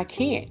like I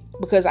can't,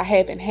 because I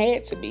haven't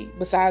had to be,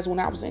 besides when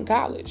I was in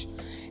college.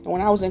 And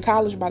when I was in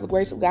college, by the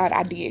grace of God,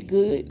 I did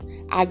good.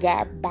 I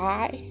got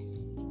by.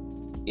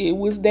 It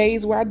was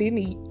days where I didn't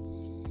eat,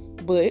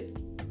 but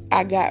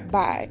I got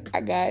by.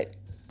 I got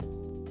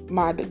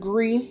my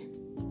degree.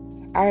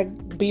 I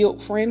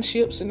built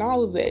friendships and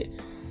all of that.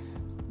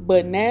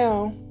 But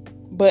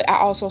I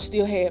also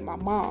still had my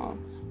mom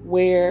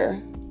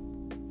where,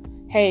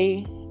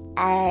 hey,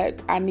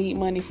 I need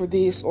money for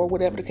this or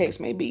whatever the case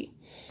may be.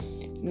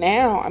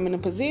 Now I'm in a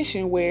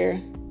position where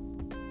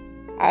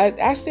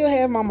I still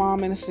have my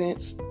mom in a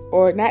sense,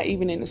 or not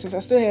even in a sense, I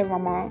still have my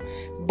mom,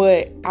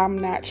 but I'm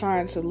not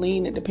trying to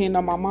lean and depend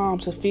on my mom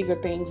to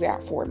figure things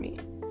out for me.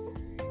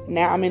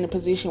 Now I'm in a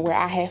position where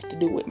I have to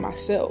do it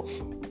myself.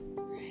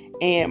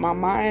 And my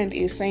mind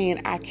is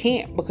saying I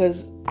can't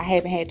because I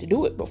haven't had to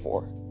do it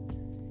before.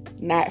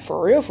 Not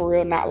for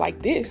real, not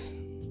like this.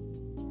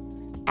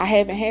 I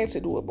haven't had to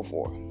do it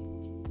before.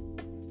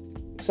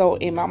 So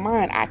in my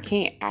mind, I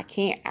can't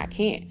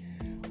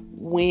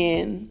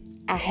when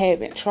I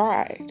haven't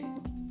tried.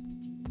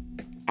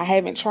 I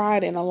haven't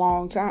tried in a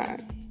long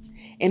time.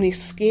 And it's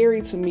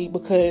scary to me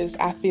because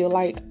I feel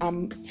like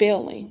I'm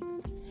failing,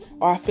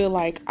 or I feel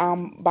like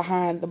I'm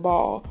behind the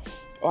ball,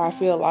 or I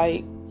feel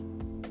like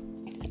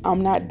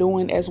I'm not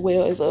doing as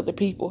well as other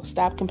people.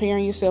 Stop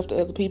comparing yourself to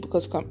other people,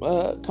 because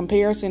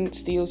comparison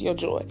steals your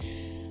joy.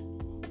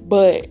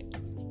 But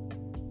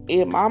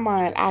in my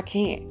mind, I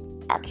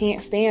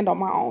can't stand on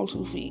my own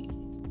 2 feet.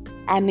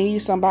 I need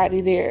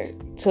somebody there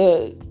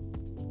to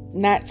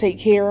not take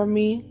care of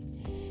me,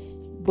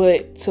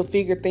 but to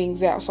figure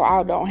things out so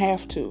I don't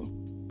have to.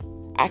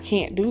 I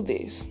can't do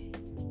this.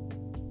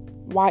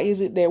 Why is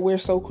it that we're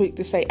so quick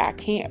to say I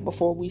can't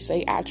before we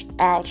say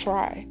I'll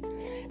try?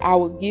 I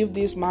will give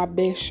this my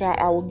best shot.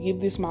 I will give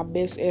this my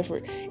best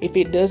effort. If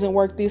it doesn't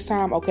work this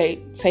time, okay,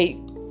 take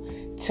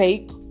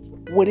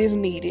what is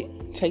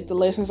needed. Take the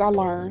lessons I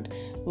learned.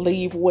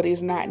 Leave what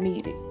is not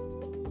needed.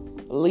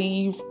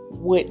 Leave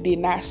what did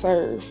not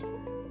serve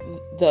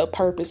the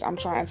purpose I'm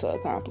trying to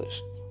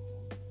accomplish.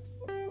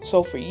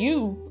 So for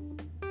you,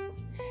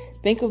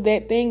 think of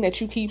that thing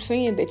that you keep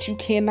saying that you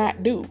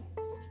cannot do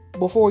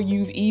before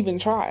you've even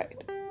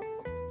tried.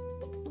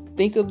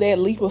 Think of that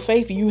leap of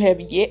faith you have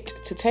yet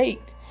to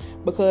take,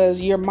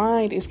 because your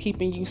mind is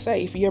keeping you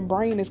safe. Your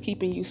brain is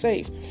keeping you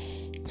safe.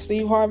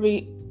 Steve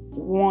Harvey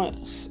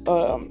once,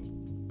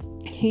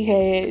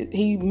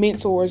 he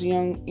mentors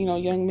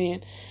young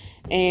men,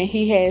 and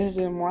he has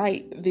them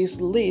write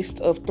this list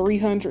of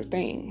 300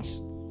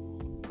 things.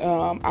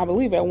 I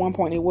believe at one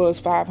point it was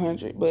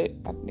 500, but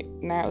I think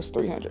now it's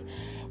 300.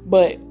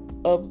 But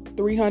of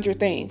 300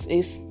 things,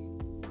 it's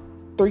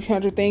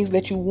 300 things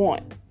that you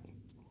want.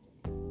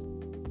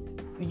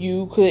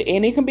 You could,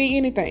 and it can be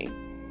anything,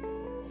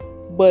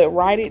 but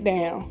write it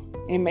down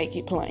and make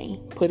it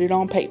plain. Put it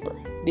on paper.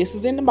 This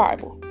is in the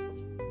Bible.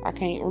 I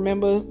can't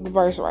remember the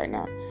verse right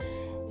now,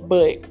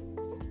 but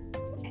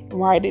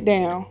write it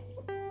down.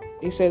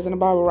 It says in the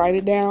Bible, write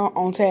it down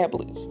on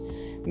tablets.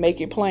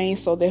 Make it plain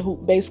so that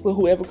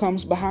whoever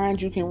comes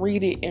behind you can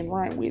read it and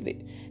run with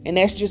it. And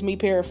that's just me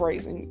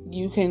paraphrasing.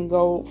 You can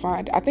go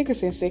find, I think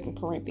it's in 2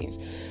 Corinthians.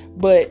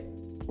 But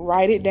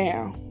write it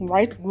down.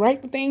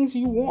 Write the things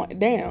you want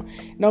down.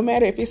 No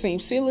matter if it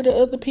seems silly to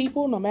other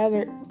people, no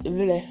matter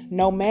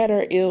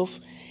if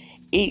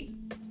it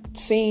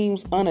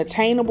seems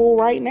unattainable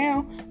right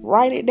now,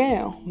 write it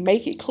down.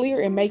 Make it clear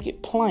and make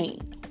it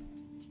plain.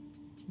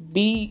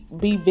 Be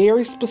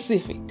very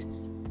specific.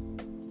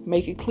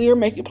 Make it clear,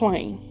 make it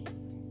plain.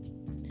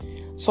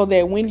 So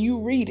that when you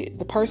read it,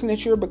 the person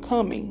that you're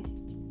becoming,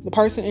 the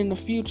person in the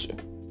future,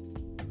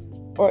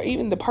 or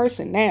even the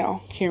person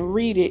now, can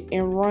read it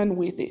and run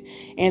with it.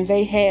 And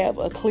they have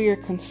a clear,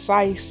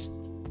 concise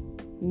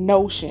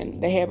notion.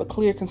 They have a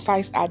clear,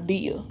 concise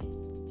idea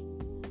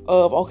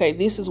of, okay,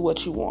 this is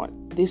what you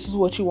want. This is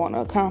what you want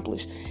to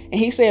accomplish. And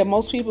he said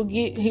most people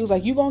he was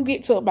like, you're going to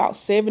get to about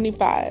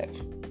 75.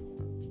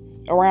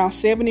 Around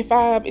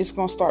 75, it's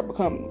going to start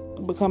becoming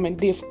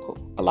difficult.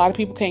 A lot of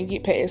people can't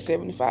get past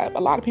 75. A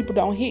lot of people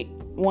don't hit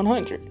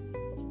 100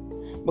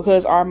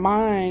 because our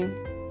brain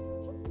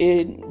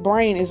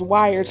is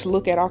wired to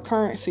look at our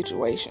current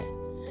situation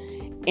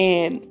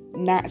and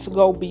not to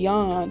go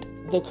beyond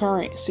the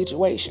current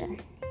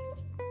situation.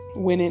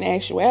 When in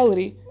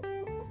actuality,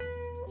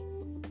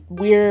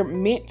 we're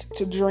meant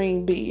to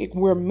dream big.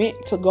 We're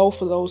meant to go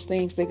for those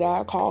things that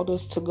God called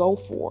us to go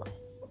for.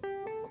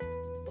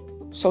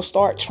 So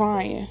start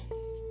trying.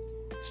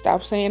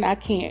 Stop saying I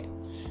can't.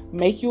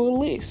 Make you a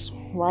list.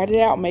 Write it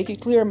out. Make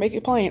it clear. Make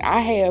it plain. I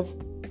have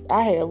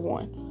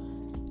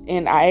one.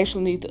 And I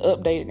actually need to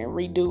update it and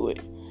redo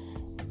it.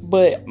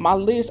 But my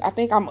list, I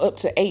think I'm up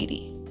to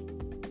 80.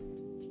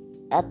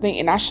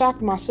 And I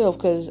shocked myself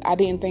because I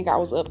didn't think I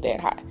was up that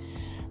high.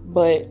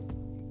 But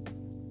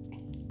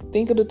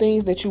think of the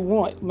things that you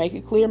want. Make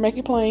it clear, make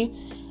it plain.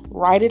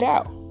 Write it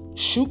out.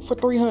 Shoot for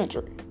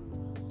 300.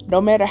 No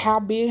matter how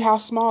big, how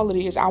small it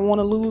is. I want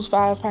to lose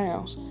 5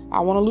 pounds. I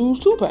want to lose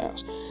 2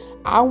 pounds.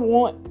 I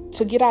want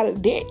to get out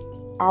of debt.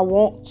 I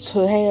want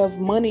to have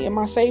money in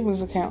my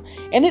savings account.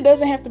 And it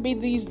doesn't have to be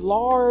these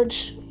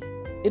large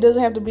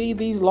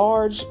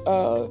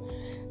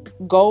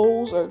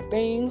goals or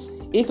things.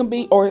 It can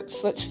be, or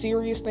such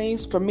serious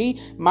things. For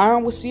me,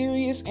 mine was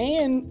serious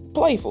and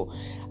playful.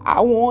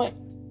 I want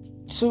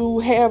to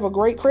have a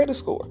great credit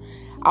score.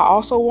 I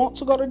also want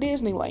to go to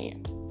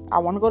Disneyland. I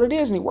want to go to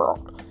Disney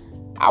World.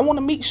 I want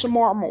to meet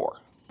Shamar Moore.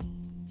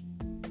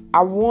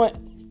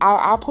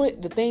 I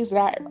put the things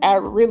that I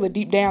really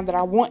deep down that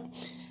I want.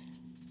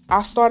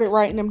 I started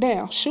writing them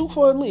down. Shoot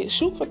for a list.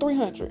 Shoot for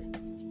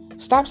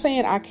 300. Stop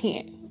saying I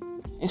can't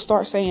and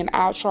start saying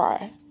I'll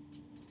try.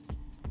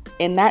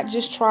 And not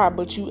just try,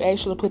 but you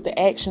actually put the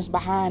actions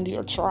behind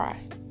your try.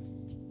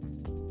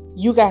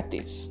 You got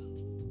this.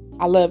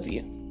 I love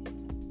you.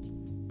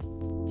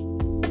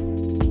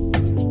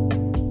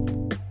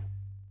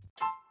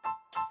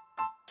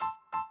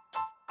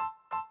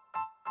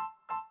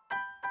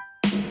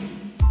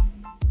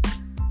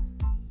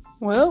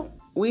 Well,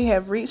 we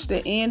have reached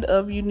the end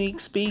of Unique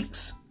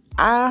Speaks.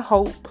 I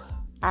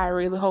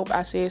really hope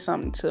I said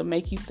something to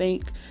make you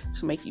think,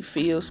 to make you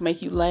feel, to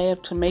make you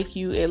laugh, to make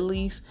you at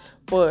least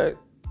for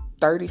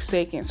 30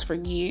 seconds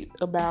forget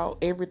about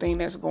everything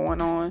that's going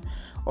on,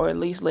 or at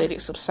least let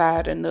it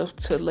subside enough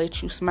to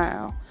let you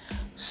smile.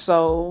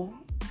 So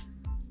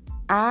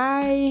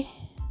I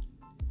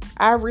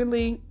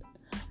really,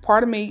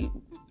 part of me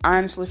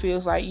honestly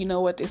feels like, you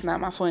know what, this is not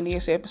my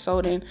funniest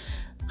episode. And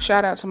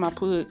shout out to my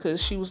pud,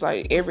 because she was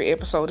like, every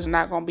episode is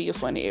not going to be a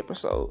funny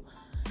episode.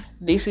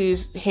 This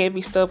is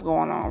heavy stuff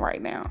going on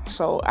right now.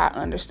 So I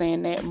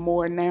understand that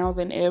more now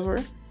than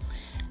ever.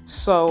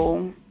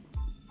 So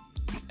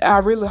I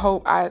really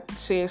hope I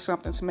said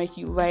something to make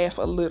you laugh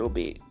a little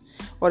bit,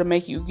 or to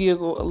make you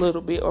giggle a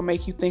little bit, or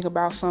make you think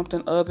about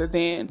something other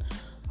than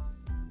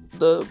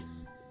the,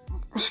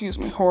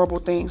 horrible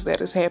things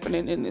that is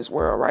happening in this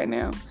world right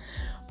now.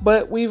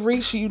 But we've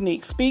reached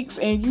Unique Speaks,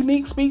 and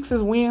Unique Speaks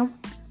is when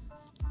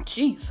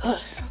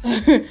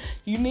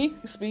Unique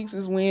Speaks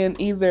is when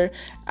either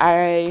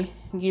I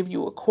give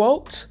you a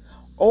quote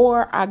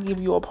or I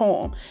give you a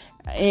poem.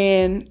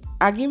 And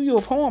I give you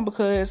a poem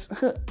because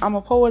I'm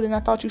a poet and I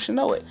thought you should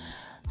know it.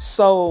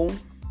 So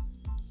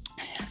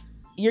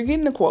you're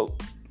getting a quote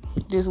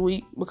this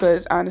week,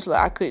 because honestly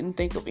I couldn't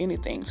think of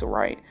anything to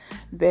write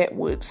that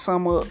would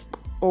sum up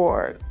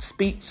or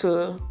speak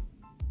to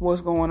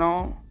what's going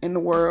on in the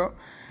world,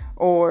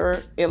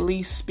 or at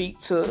least speak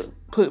to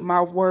put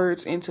my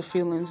words into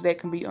feelings that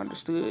can be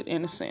understood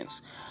in a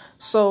sense.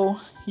 So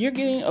you're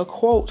getting a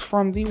quote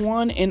from the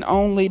one and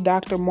only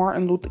Dr.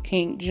 Martin Luther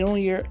King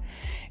Jr.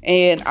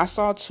 And I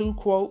saw 2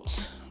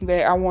 quotes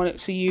that I wanted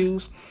to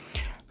use.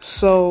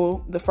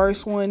 So the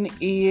first one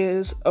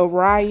is, a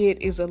riot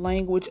is a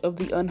language of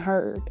the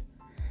unheard.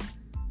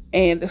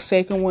 And the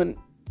second one,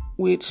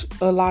 which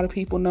a lot of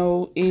people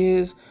know,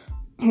 is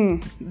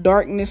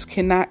darkness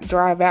cannot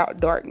drive out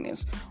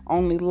darkness.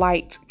 Only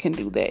light can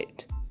do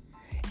that.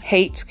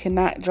 Hate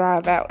cannot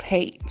drive out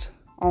hate.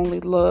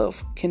 Only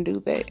love can do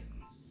that.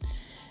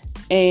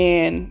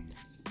 And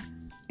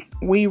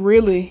we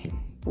really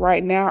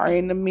right now are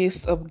in the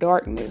midst of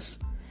darkness,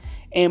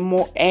 and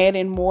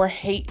adding more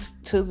hate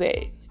to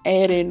that,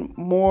 adding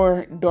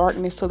more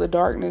darkness to the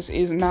darkness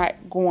is not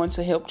going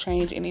to help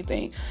change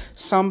anything.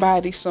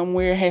 Somebody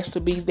somewhere has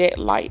to be that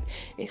light.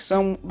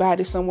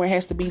 Somebody somewhere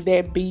has to be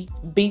that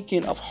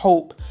beacon of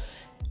hope,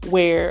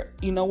 where,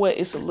 you know what,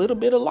 it's a little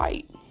bit of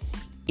light.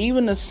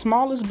 Even the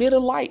smallest bit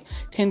of light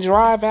can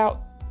drive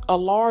out a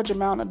large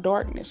amount of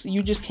darkness.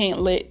 You just can't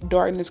let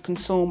darkness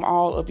consume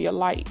all of your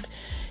light.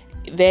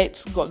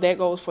 That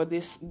goes for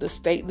the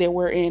state that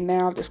we're in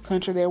now, this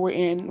country that we're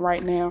in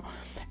right now,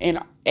 and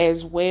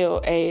as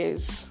well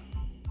as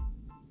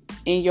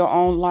in your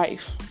own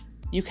life.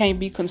 You can't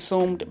be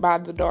consumed by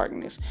the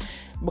darkness,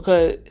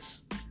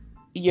 because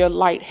your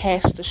light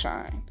has to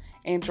shine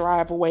and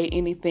drive away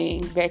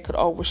anything that could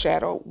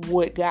overshadow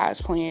what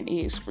God's plan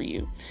is for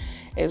you.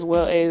 As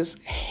well as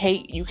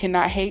hate. You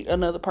cannot hate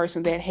another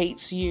person that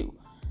hates you,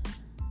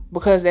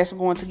 because that's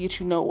going to get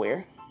you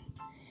nowhere.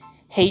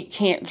 Hate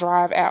can't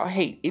drive out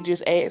hate. It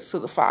just adds to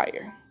the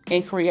fire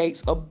and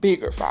creates a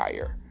bigger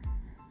fire.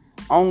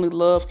 Only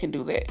love can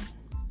do that.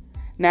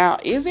 Now,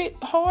 is it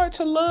hard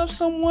to love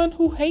someone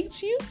who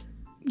hates you?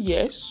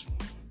 Yes.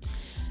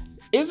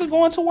 Is it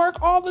going to work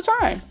all the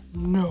time?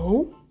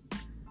 No.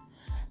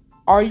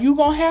 Are you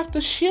going to have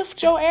to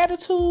shift your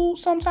attitude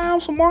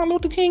sometimes from Martin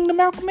Luther King to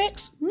Malcolm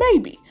X?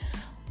 Maybe.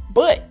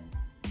 But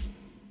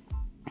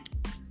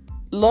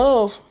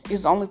love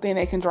is the only thing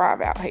that can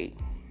drive out hate.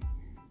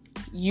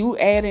 You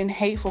adding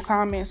hateful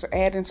comments or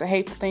adding to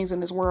hateful things in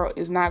this world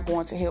is not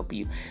going to help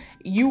you.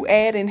 You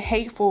adding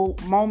hateful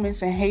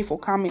moments and hateful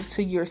comments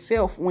to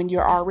yourself when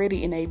you're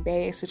already in a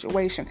bad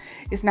situation,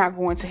 it's not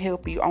going to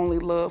help you. Only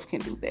love can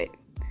do that.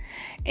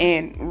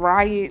 And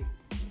riot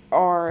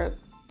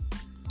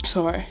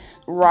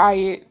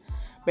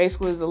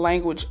basically is the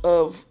language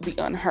of the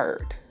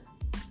unheard.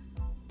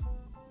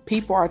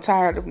 People are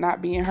tired of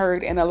not being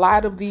heard, and a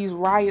lot of these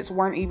riots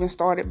weren't even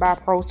started by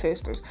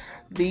protesters.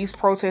 These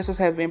protesters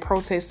have been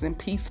protesting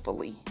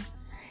peacefully,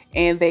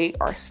 and they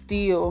are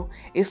still,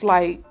 it's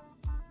like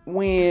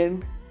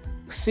when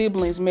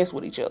siblings mess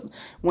with each other.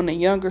 When the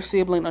younger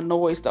sibling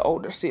annoys the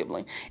older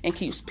sibling and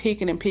keeps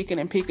picking, and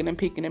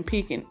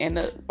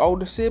the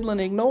older sibling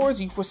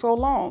ignores you for so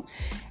long.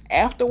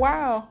 After a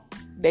while,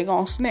 they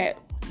gonna snap.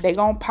 They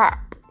gonna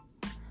pop.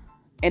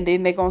 And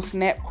then they gonna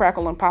snap,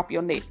 crackle, and pop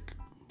your neck.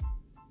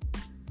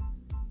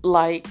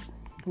 Like,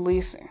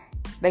 listen,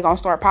 they gonna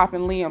start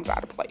popping limbs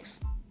out of place.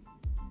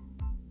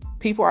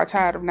 People are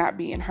tired of not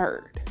being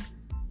heard.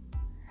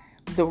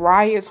 The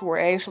riots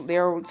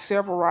there were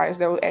several riots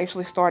that were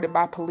actually started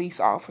by police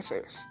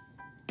officers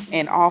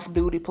and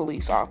off-duty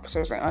police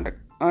officers and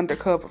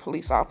undercover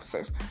police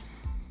officers.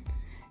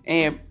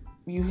 And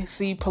you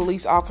see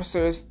police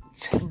officers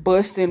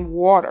busting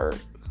water,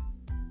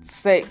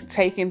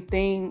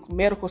 taking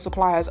medical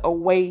supplies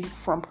away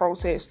from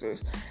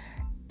protesters.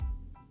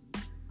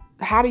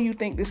 How do you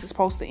think this is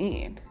supposed to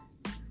end?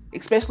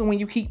 Especially when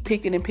you keep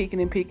picking.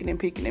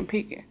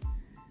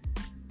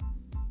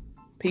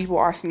 People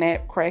are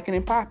snap, cracking,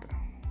 and popping.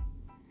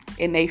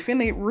 And they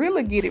finna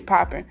really get it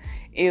popping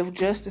if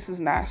justice is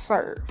not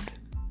served.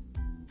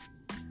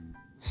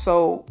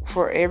 So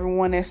for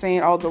everyone that's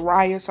saying, oh, the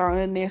riots are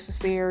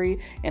unnecessary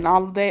and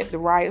all of that, the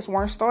riots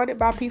weren't started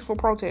by peaceful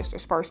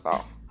protesters, first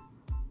off.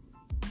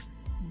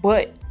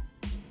 But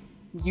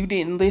you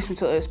didn't listen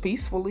to us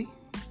peacefully.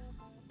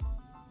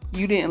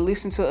 You didn't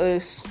listen to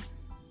us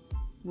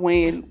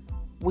when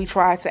we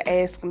tried to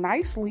ask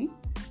nicely.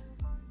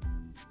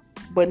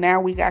 But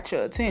now we got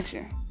your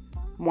attention.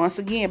 Once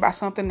again, by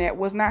something that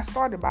was not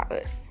started by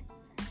us.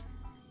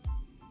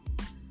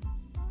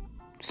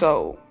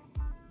 So,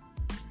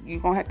 you're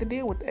going to have to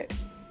deal with that.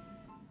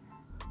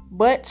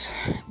 But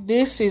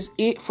this is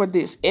it for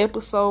this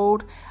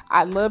episode.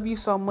 I love you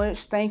so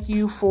much. Thank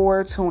you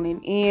for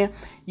tuning in.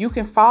 You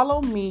can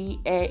follow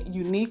me at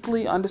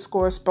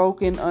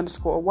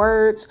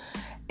uniquely_spoken_words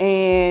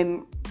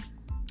and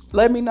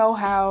let me know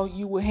how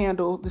you would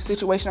handle the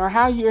situation or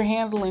how you're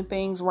handling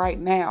things right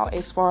now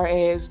as far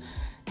as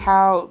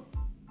how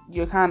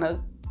you're kind of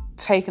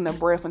taking a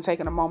breath and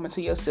taking a moment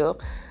to yourself.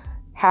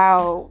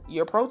 How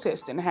you're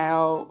protesting.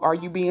 How are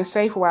you being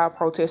safe while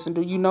protesting?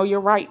 Do you know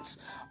your rights?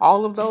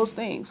 All of those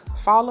things.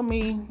 Follow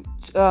me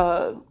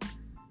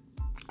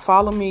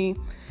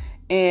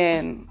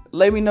and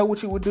let me know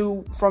what you would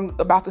do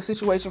about the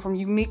situation from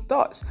Unique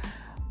Thoughts.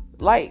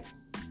 Like,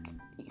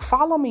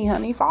 follow me,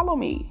 honey. Follow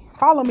me,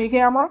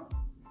 camera.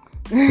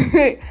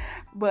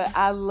 But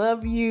I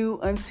love you.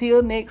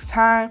 Until next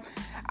time,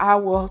 I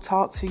will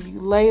talk to you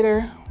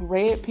later.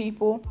 Red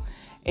people.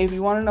 If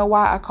you want to know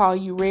why I call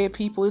you red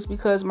people, it's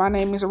because my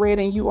name is Red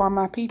and you are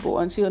my people.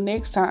 Until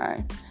next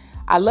time,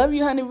 I love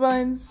you, honey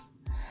buns.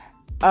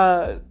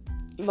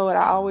 Lord,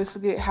 I always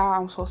forget how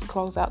I'm supposed to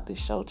close out this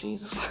show,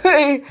 Jesus.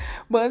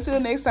 But until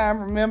next time,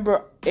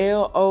 remember,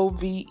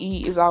 LOVE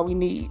is all we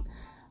need.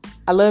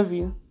 I love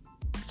you.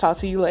 Talk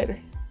to you later.